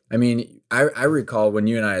now, I mean, I recall when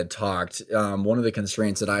you and I had talked, one of the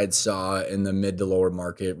constraints that I had saw in the mid to lower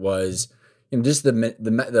market was, just the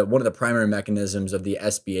one of the primary mechanisms of the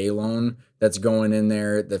SBA loan that's going in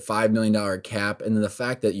there, the $5 million cap, and then the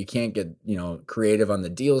fact that you can't get, creative on the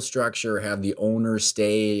deal structure, have the owner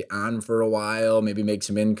stay on for a while, maybe make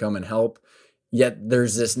some income and help. Yet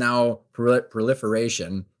there's this now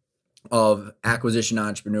proliferation of acquisition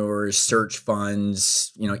entrepreneurs, search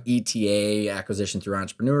funds, ETA, acquisition through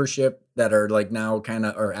entrepreneurship, that are like now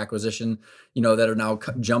or acquisition, that are now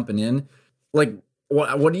jumping in. Like,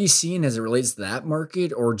 what are you seeing as it relates to that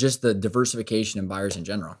market, or just the diversification in buyers in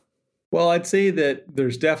general? Well, I'd say that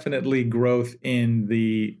there's definitely growth in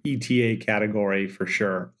the ETA category for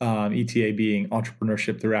sure. ETA being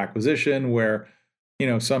entrepreneurship through acquisition, where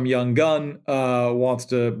some young gun wants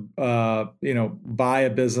to buy a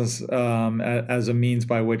business as a means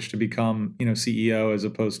by which to become CEO, as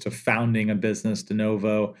opposed to founding a business de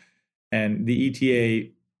novo. And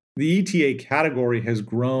the ETA category has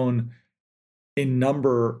grown in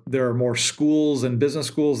number. There are more schools and business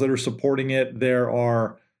schools that are supporting it. There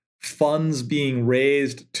are funds being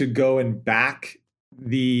raised to go and back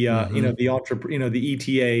the the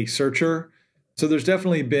ETA searcher. So there's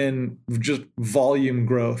definitely been just volume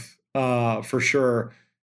growth for sure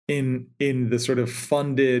in the sort of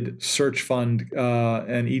funded search fund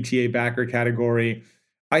and ETA backer category.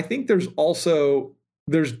 I think there's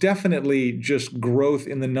definitely just growth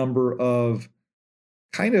in the number of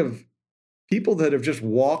kind of people that have just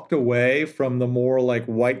walked away from the more like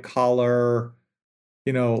white collar,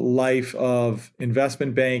 life of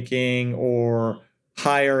investment banking or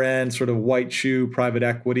higher end sort of white shoe private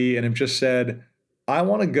equity, and have just said, I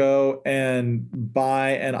want to go and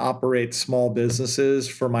buy and operate small businesses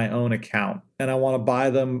for my own account. And I want to buy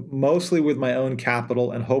them mostly with my own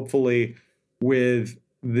capital, and hopefully with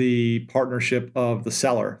the partnership of the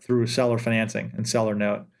seller through seller financing and seller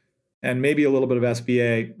note, and maybe a little bit of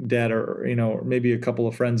SBA debt, or maybe a couple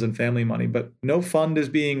of friends and family money, but no fund is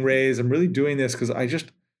being raised. I'm really doing this because I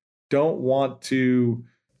just don't want to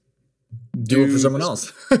do it for someone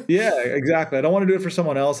else. Yeah, exactly. I don't want to do it for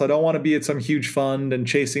someone else. I don't want to be at some huge fund and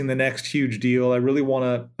chasing the next huge deal. I really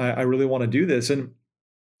want to do this. And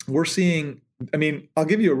we're seeing, I'll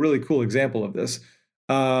give you a really cool example of this.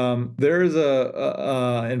 There is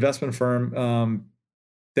a investment firm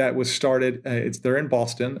that was started. They're in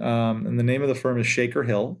Boston, and the name of the firm is Shaker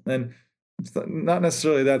Hill. And it's not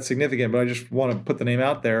necessarily that significant, but I just want to put the name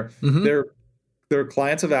out there. Mm-hmm. They're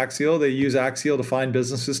clients of Axial. They use Axial to find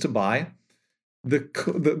businesses to buy.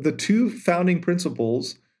 The two founding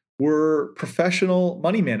principals were professional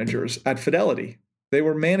money managers at Fidelity. They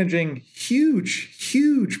were managing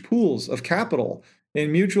huge pools of capital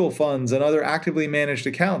in mutual funds and other actively managed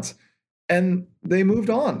accounts. And they moved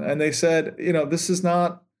on and they said, this is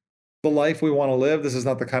not the life we want to live. This is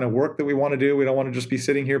not the kind of work that we want to do. We don't want to just be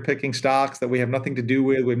sitting here picking stocks that we have nothing to do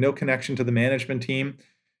with. We have no connection to the management team.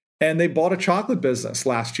 And they bought a chocolate business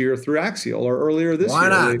last year through Axial, or earlier this year. Why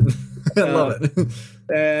not? I love it.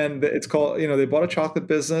 And it's called, they bought a chocolate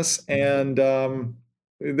business, and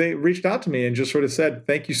they reached out to me and just sort of said,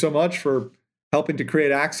 thank you so much for helping to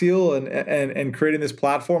create Axial and creating this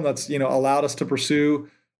platform that's, allowed us to pursue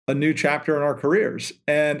a new chapter in our careers.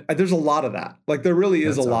 And there's a lot of that. Like, there really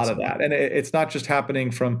is a lot of that. And it's not just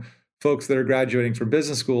happening from folks that are graduating from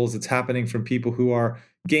business schools. It's happening from people who are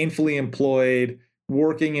gainfully employed,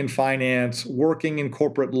 working in finance, working in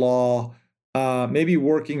corporate law, maybe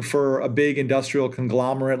working for a big industrial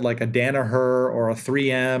conglomerate like a Danaher or a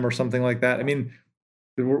 3M or something like that. I mean,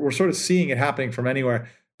 we're sort of seeing it happening from anywhere.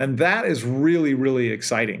 And that is really, really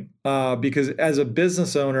exciting because as a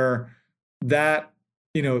business owner, that,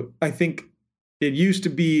 I think it used to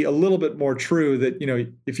be a little bit more true that,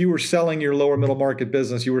 if you were selling your lower middle market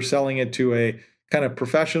business, you were selling it to a kind of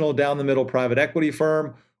professional down the middle private equity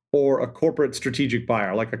firm or a corporate strategic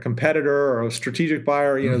buyer, like a competitor or a strategic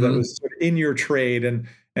buyer, that was sort of in your trade and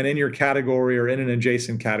in your category or in an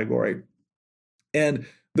adjacent category. And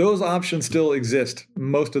those options still exist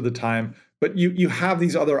most of the time, but you have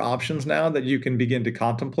these other options now that you can begin to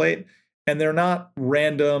contemplate, and they're not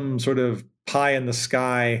random sort of pie in the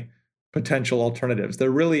sky potential alternatives.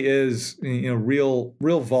 There really is, real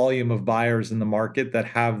volume of buyers in the market that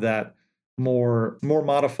have that more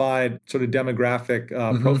modified sort of demographic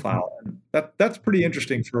profile. And that's pretty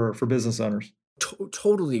interesting for business owners.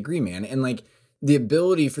 Totally agree, man. And like the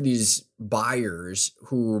ability for these buyers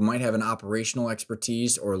who might have an operational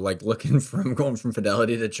expertise or like going from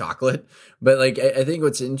Fidelity to chocolate. But like, I think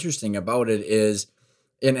what's interesting about it is,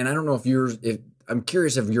 and I don't know if I'm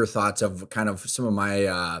curious of your thoughts of kind of some of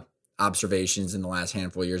my observations in the last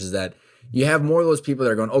handful of years, is that you have more of those people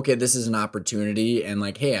that are going, okay, this is an opportunity. And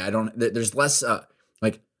like, hey, there's less,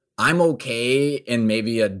 like, I'm okay in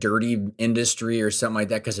maybe a dirty industry or something like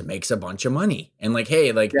that because it makes a bunch of money. And like,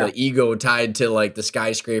 hey, like the ego tied to like the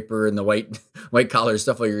skyscraper and the white collar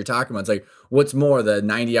stuff like you're talking about. It's like, what's more, the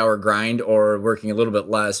 90-hour grind or working a little bit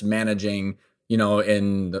less, managing,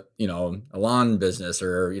 in the, a lawn business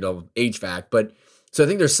or, HVAC. But so I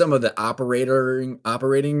think there's some of the operating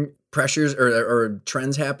pressures or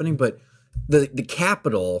trends happening, but the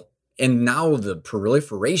capital and now the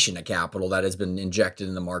proliferation of capital that has been injected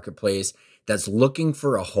in the marketplace that's looking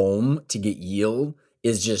for a home to get yield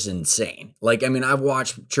is just insane. Like, I mean, I've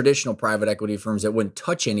watched traditional private equity firms that wouldn't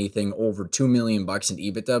touch anything over $2 million in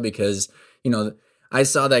EBITDA because, I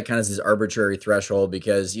saw that kind of as this arbitrary threshold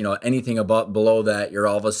because, anything below that, you're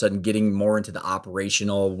all of a sudden getting more into the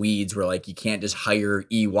operational weeds where like you can't just hire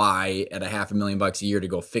EY at $500,000 a year to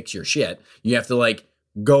go fix your shit. You have to like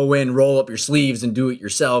go in, roll up your sleeves and do it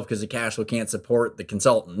yourself because the cash flow can't support the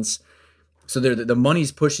consultants. So the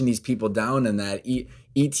money's pushing these people down, and that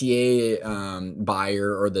ETA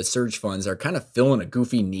buyer or the search funds are kind of filling a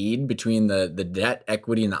goofy need between the debt,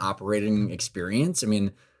 equity, and the operating experience. I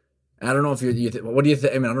mean, I don't know if what do you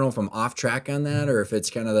think? I mean, I don't know if I'm off track on that or if it's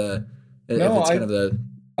kind of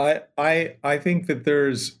I think that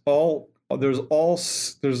there's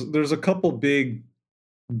a couple big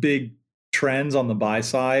trends on the buy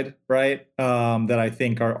side, right? That I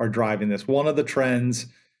think are driving this. One of the trends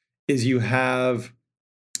is you have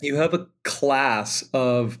a class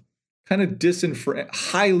of kind of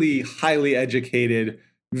highly educated,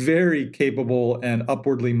 very capable and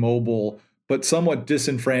upwardly mobile, but somewhat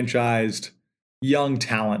disenfranchised young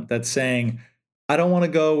talent that's saying, I don't want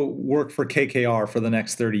to go work for KKR for the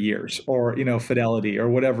next 30 years or, Fidelity or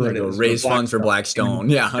whatever it is. Raise funds for Blackstone.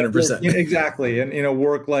 Yeah, 100%. Exactly. And,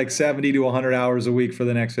 work like 70 to 100 hours a week for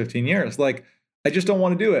the next 15 years. Like, I just don't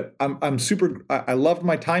want to do it. I loved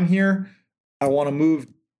my time here. I want to move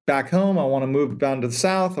back home. I want to move down to the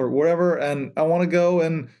South or wherever. And I want to go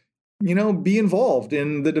and, be involved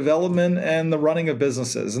in the development and the running of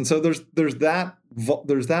businesses. And so there's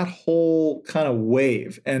that whole kind of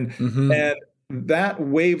wave. And that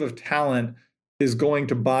wave of talent is going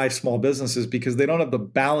to buy small businesses because they don't have the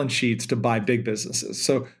balance sheets to buy big businesses.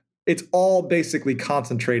 So it's all basically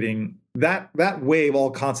concentrating. That wave all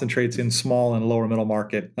concentrates in small and lower middle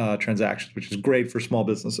market transactions, which is great for small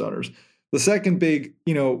business owners. The second big,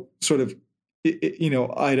 sort of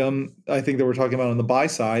item I think that we're talking about on the buy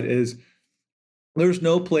side is there's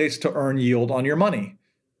no place to earn yield on your money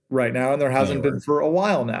right now, and there hasn't been for a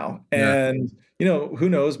while now. And who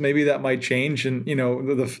knows? Maybe that might change, and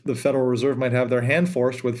the Federal Reserve might have their hand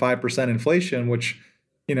forced with 5% inflation, which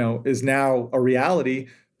is now a reality.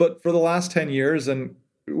 But for the last 10 years, and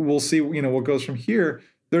we'll see what goes from here,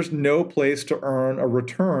 there's no place to earn a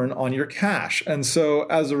return on your cash. And so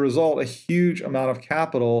as a result, a huge amount of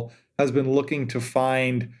capital has been looking to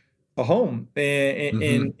find a home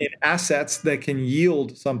in assets that can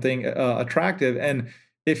yield something attractive. And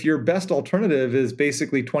if your best alternative is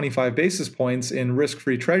basically 25 basis points in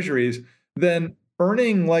risk-free treasuries, then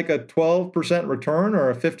earning like a 12% return or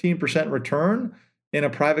a 15% return in a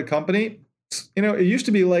private company, it used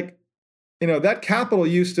to be like, that capital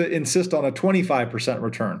used to insist on a 25%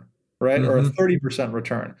 return, right? Or a 30%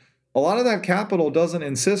 return. A lot of that capital doesn't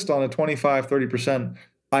insist on a 25, 30%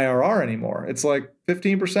 IRR anymore. It's like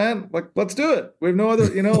 15%. Like, let's do it. We have no other,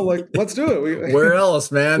 let's do it. Where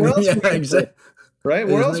else, man? Where else Exactly. Right?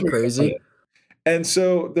 Where else? Crazy. And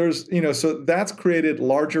so there's, so that's created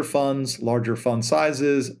larger funds, larger fund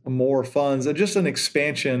sizes, more funds, and just an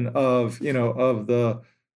expansion of, of the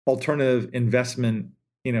alternative investment,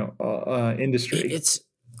 industry.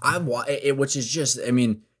 Which is just,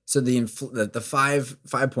 so the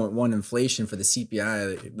 5.1 inflation for the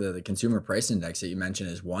CPI, the consumer price index that you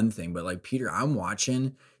mentioned is one thing, but like Peter, I'm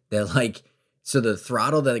watching that, so the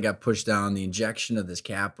throttle that got pushed down, the injection of this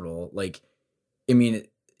capital,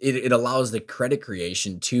 it allows the credit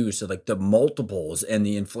creation too. So like the multiples and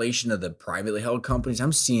the inflation of the privately held companies,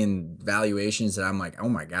 I'm seeing valuations that I'm like, oh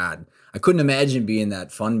my God, I couldn't imagine being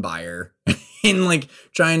that fund buyer and like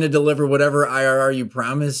trying to deliver whatever IRR you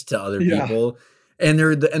promised to other people. And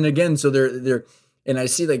they're and I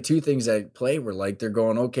see like two things at play where like they're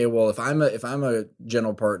going, okay, well, if I'm a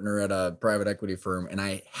general partner at a private equity firm and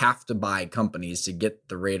I have to buy companies to get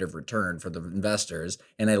the rate of return for the investors,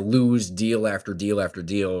 and I lose deal after deal after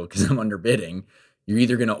deal because I'm underbidding, you're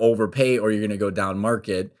either going to overpay or you're going to go down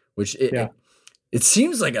market, which it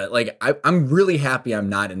seems like I'm really happy I'm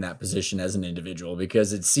not in that position as an individual,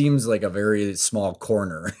 because it seems like a very small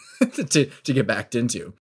corner to get backed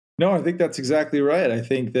into. No, I think that's exactly right. I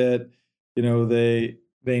think that,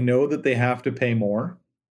 they know that they have to pay more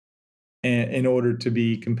in order to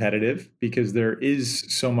be competitive, because there is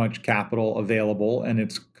so much capital available, and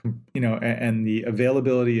it's, and the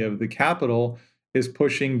availability of the capital is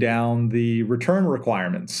pushing down the return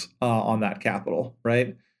requirements on that capital,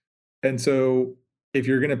 right? And so if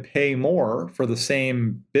you're going to pay more for the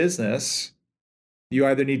same business, you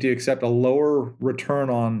either need to accept a lower return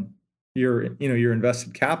on your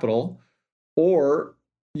invested capital, or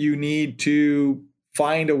you need to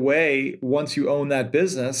find a way, once you own that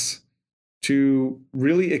business, to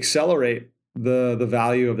really accelerate the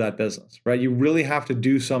value of that business, right? You really have to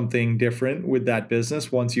do something different with that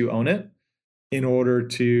business once you own it in order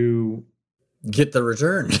to get the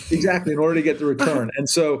return. Exactly, in order to get the return. And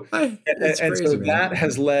so that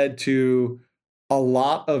has led to a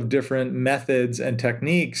lot of different methods and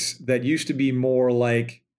techniques that used to be more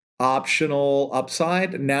like optional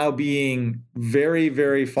upside, now being very,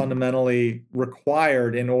 very fundamentally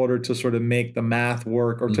required in order to sort of make the math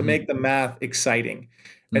work, or to make the math exciting.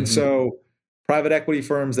 And so private equity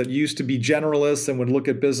firms that used to be generalists and would look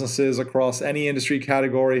at businesses across any industry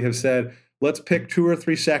category have said, let's pick 2 or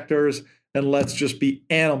 3 sectors and let's just be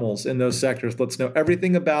animals in those sectors. Let's know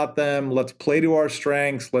everything about them. Let's play to our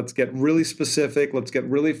strengths. Let's get really specific. Let's get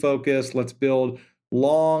really focused. Let's build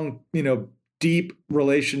long, deep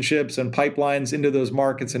relationships and pipelines into those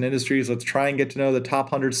markets and industries. Let's try and get to know the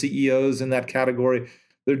top 100 CEOs in that category.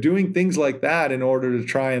 They're doing things like that in order to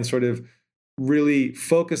try and sort of really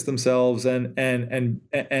focus themselves and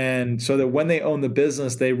so that when they own the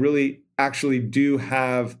business, they really actually do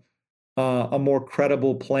have a more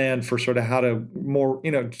credible plan for sort of how to more,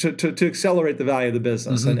 to accelerate the value of the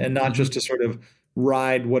business and not just to sort of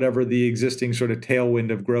ride whatever the existing sort of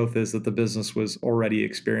tailwind of growth is that the business was already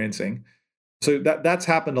experiencing. So that's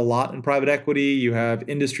happened a lot in private equity. You have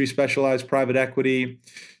industry specialized private equity.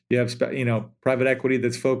 You have private equity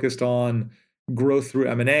that's focused on growth through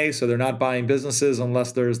M&A. So they're not buying businesses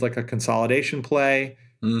unless there's like a consolidation play.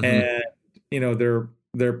 And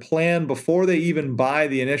their plan before they even buy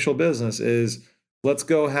the initial business is, let's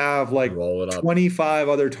go have like 25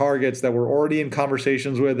 other targets that we're already in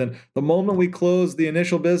conversations with. And the moment we close the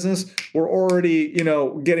initial business, we're already,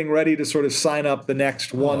 getting ready to sort of sign up the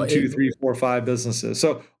next 1, 2, 3, 4, 5 businesses.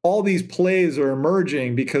 So all these plays are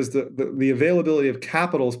emerging because the availability of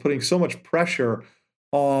capital is putting so much pressure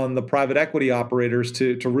on the private equity operators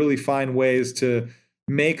to really find ways to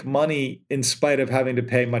make money in spite of having to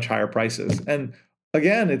pay much higher prices. And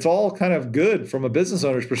again, it's all kind of good from a business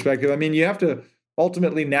owner's perspective. I mean, you have to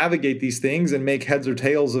ultimately navigate these things and make heads or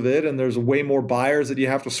tails of it. And there's way more buyers that you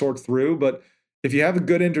have to sort through. But if you have a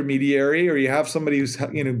good intermediary, or you have somebody who's,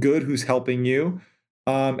 good, who's helping you,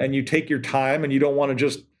 and you take your time, and you don't want to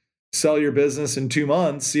just sell your business in 2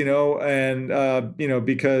 months,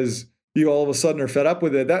 because you all of a sudden are fed up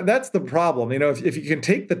with it. That's the problem. If you can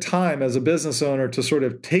take the time as a business owner to sort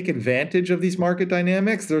of take advantage of these market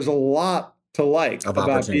dynamics, there's a lot to like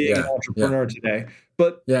about being an entrepreneur today.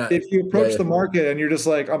 But if you approach the market and you're just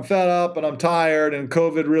like, I'm fed up and I'm tired, and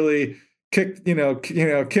COVID really kicked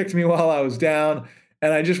me while I was down,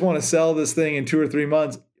 and I just want to sell this thing in 2 or 3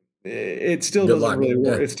 months, it still doesn't really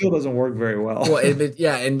work. It still doesn't work very well. Well,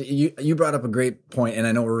 and you brought up a great point, and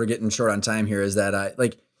I know we're getting short on time here, is that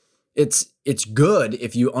it's good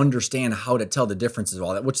if you understand how to tell the differences of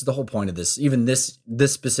all that, which is the whole point of this. Even this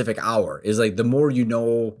specific hour is like, the more you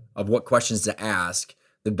know of what questions to ask,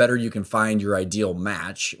 the better you can find your ideal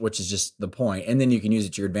match, which is just the point. And then you can use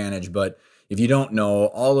it to your advantage. But if you don't know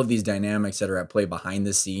all of these dynamics that are at play behind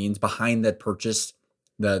the scenes, behind that purchase,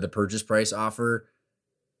 the purchase price offer,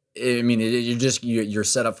 I mean, you're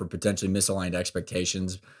set up for potentially misaligned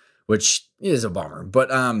expectations, which is a bummer.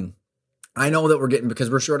 But I know that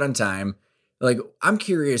because we're short on time. Like, I'm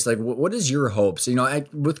curious, like, what is your hopes?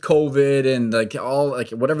 With COVID and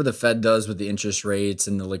whatever the Fed does with the interest rates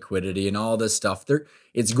and the liquidity and all this stuff,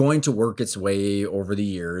 it's going to work its way over the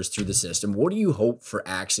years through the system. What do you hope for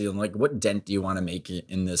Axial, and what dent do you want to make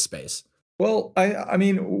in this space? Well, I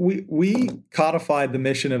mean, we codified the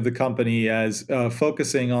mission of the company as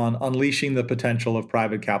focusing on unleashing the potential of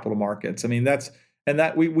private capital markets. I mean,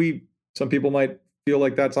 we some people might feel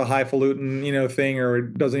like that's a highfalutin, thing, or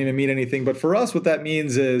it doesn't even mean anything. But for us, what that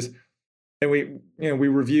means is, and we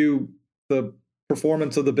review the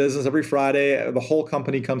performance of the business every Friday. The whole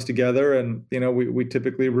company comes together, and we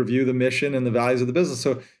typically review the mission and the values of the business.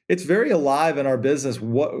 So it's very alive in our business.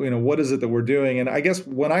 What is it that we're doing? And I guess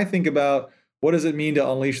when I think about what does it mean to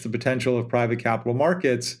unleash the potential of private capital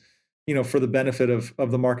markets, for the benefit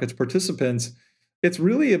of the market's participants, it's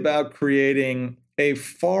really about creating a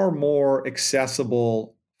far more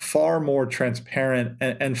accessible, far more transparent,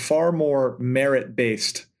 and far more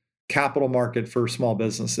merit-based capital market for small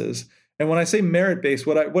businesses. And when I say merit-based,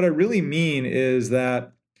 what I really mean is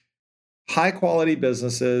that high-quality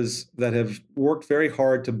businesses that have worked very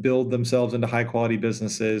hard to build themselves into high-quality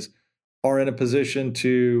businesses are in a position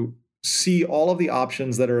to see all of the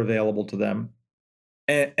options that are available to them,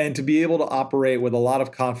 and to be able to operate with a lot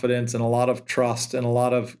of confidence and a lot of trust and a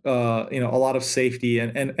lot of safety,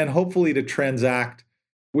 and hopefully to transact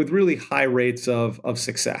with really high rates of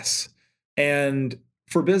success. And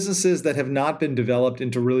for businesses that have not been developed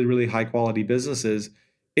into really, really high quality businesses,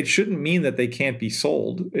 it shouldn't mean that they can't be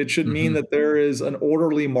sold. It should mean that there is an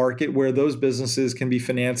orderly market where those businesses can be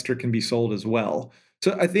financed or can be sold as well.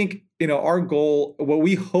 So I think, our goal, what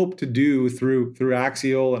we hope to do through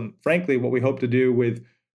Axial, and frankly, what we hope to do with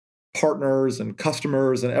partners and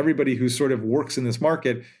customers and everybody who sort of works in this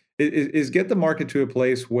market is get the market to a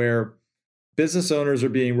place where business owners are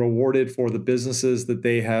being rewarded for the businesses that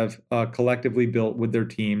they have collectively built with their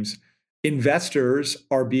teams. Investors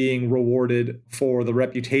are being rewarded for the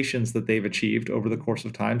reputations that they've achieved over the course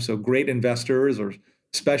of time. So great investors, or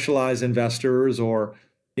specialized investors, or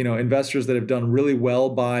investors that have done really well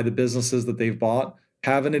by the businesses that they've bought,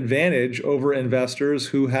 have an advantage over investors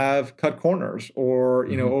who have cut corners, or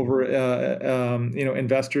over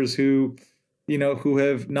investors who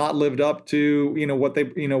have not lived up to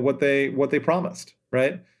what they promised,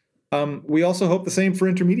 right? We also hope the same for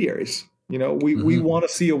intermediaries. We want to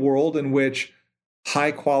see a world in which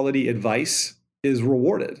high quality advice is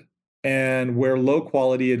rewarded, and where low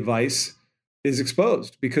quality advice is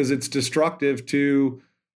exposed, because it's destructive to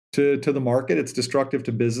the market. It's destructive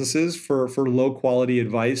to businesses for low quality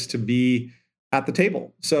advice to be at the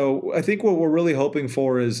table. So I think what we're really hoping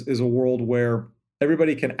for is a world where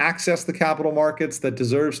everybody can access the capital markets that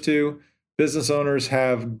deserves to. Business owners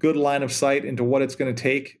have good line of sight into what it's going to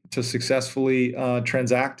take to successfully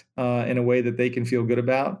transact in a way that they can feel good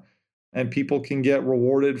about, and people can get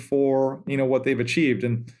rewarded for what they've achieved.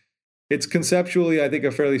 And it's conceptually, I think,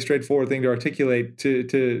 a fairly straightforward thing to articulate.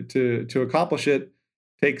 To accomplish it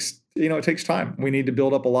takes time. We need to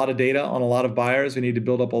build up a lot of data on a lot of buyers. We need to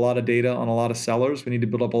build up a lot of data on a lot of sellers. We need to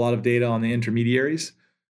build up a lot of data on the intermediaries.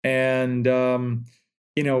 And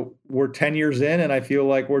we're 10 years in, and I feel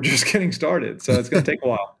like we're just getting started. So it's going to take a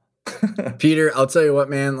while. Peter, I'll tell you what,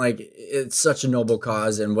 man, like it's such a noble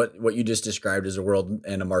cause, and what you just described is a world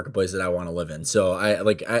and a marketplace that I want to live in. So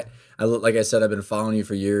like I said, I've been following you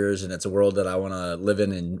for years, and it's a world that I want to live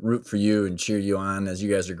in and root for you and cheer you on as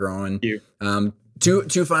you guys are growing. Thank you.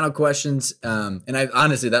 Two final questions. And I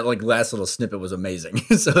honestly, that like last little snippet was amazing.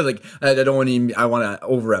 So like, I don't want to, I want to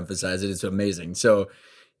overemphasize it. It's amazing. So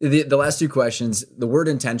the last two questions, the word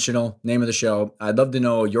intentional, name of the show. I'd love to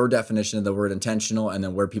know your definition of the word intentional and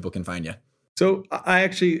then where people can find you. So I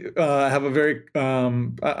actually have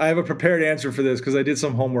I have a prepared answer for this because I did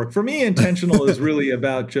some homework. For me, intentional is really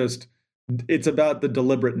about it's about the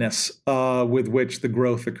deliberateness with which the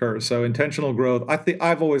growth occurs. So intentional growth,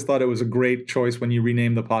 I've always thought it was a great choice when you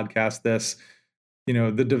rename the podcast this.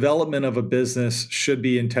 The development of a business should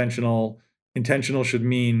be intentional. Intentional should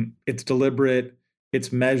mean it's deliberate,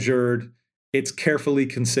 it's measured, it's carefully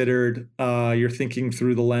considered. You're thinking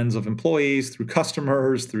through the lens of employees, through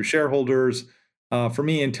customers, through shareholders. For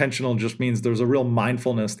me, intentional just means there's a real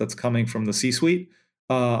mindfulness that's coming from the C-suite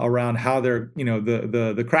around how they're,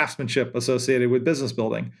 the craftsmanship associated with business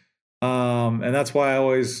building. And that's why I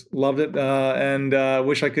always loved it and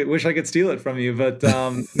wish I could steal it from you. But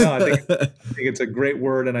no, I think it's a great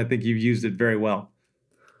word, and I think you've used it very well.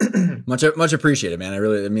 Much appreciated, man.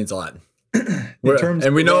 It means a lot. We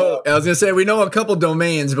know a couple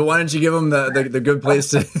domains, but why don't you give them the good place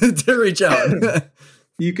to reach out?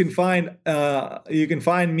 You can find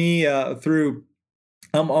me through.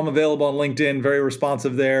 I'm available on LinkedIn, very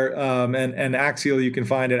responsive there, and Axial you can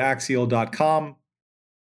find at axial.com.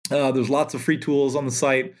 There's lots of free tools on the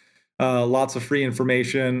site, lots of free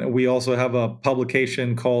information. We also have a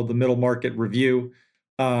publication called the Middle Market Review,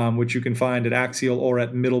 which you can find at Axial or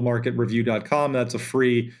at middlemarketreview.com. That's a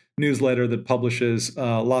free newsletter that publishes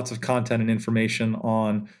lots of content and information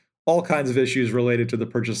on all kinds of issues related to the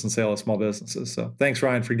purchase and sale of small businesses. So thanks,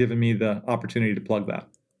 Ryan, for giving me the opportunity to plug that.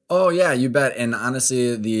 Oh yeah, you bet. And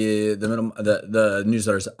honestly, the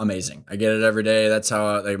newsletter is amazing. I get it every day. That's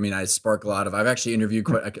how I spark a lot of. I've actually interviewed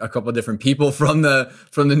quite a couple of different people from the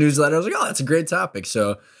newsletter. I was like, oh, that's a great topic.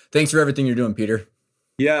 So thanks for everything you're doing, Peter.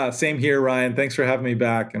 Yeah, same here, Ryan. Thanks for having me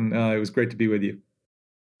back, and it was great to be with you.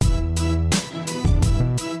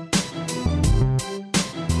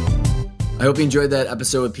 I hope you enjoyed that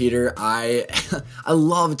episode with Peter. I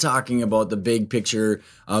love talking about the big picture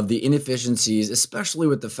of the inefficiencies, especially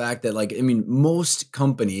with the fact that most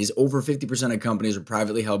companies, over 50% of companies are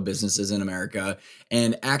privately held businesses in America,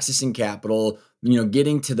 and accessing capital,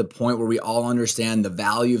 getting to the point where we all understand the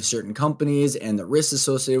value of certain companies and the risks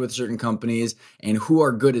associated with certain companies and who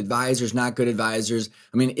are good advisors, not good advisors.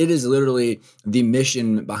 It is literally the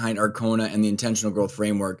mission behind Arkona and the intentional growth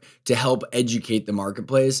framework to help educate the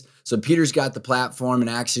marketplace. So Peter's got the platform and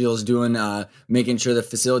Axial's doing, making sure to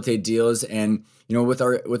facilitate deals. And, with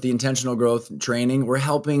the intentional growth training, we're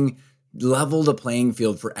helping level the playing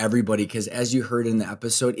field for everybody, because as you heard in the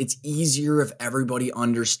episode, it's easier if everybody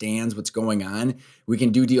understands what's going on. We can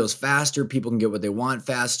do deals faster, people can get what they want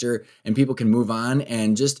faster, and people can move on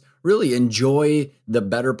and just really enjoy the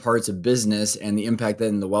better parts of business and the impact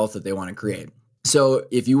and the wealth that they want to create. So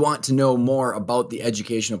if you want to know more about the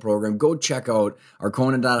educational program, go check out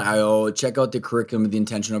Arkona.io, check out the curriculum of the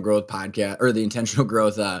Intentional Growth podcast or the Intentional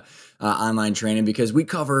Growth online training, because we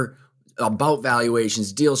cover about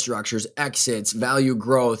valuations, deal structures, exits, value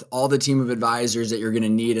growth, all the team of advisors that you're going to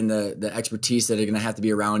need and the expertise that are going to have to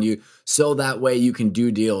be around you. So that way you can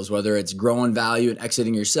do deals, whether it's growing value and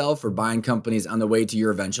exiting yourself or buying companies on the way to your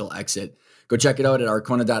eventual exit. Go check it out at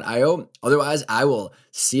Arkona.io. Otherwise, I will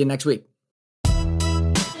see you next week.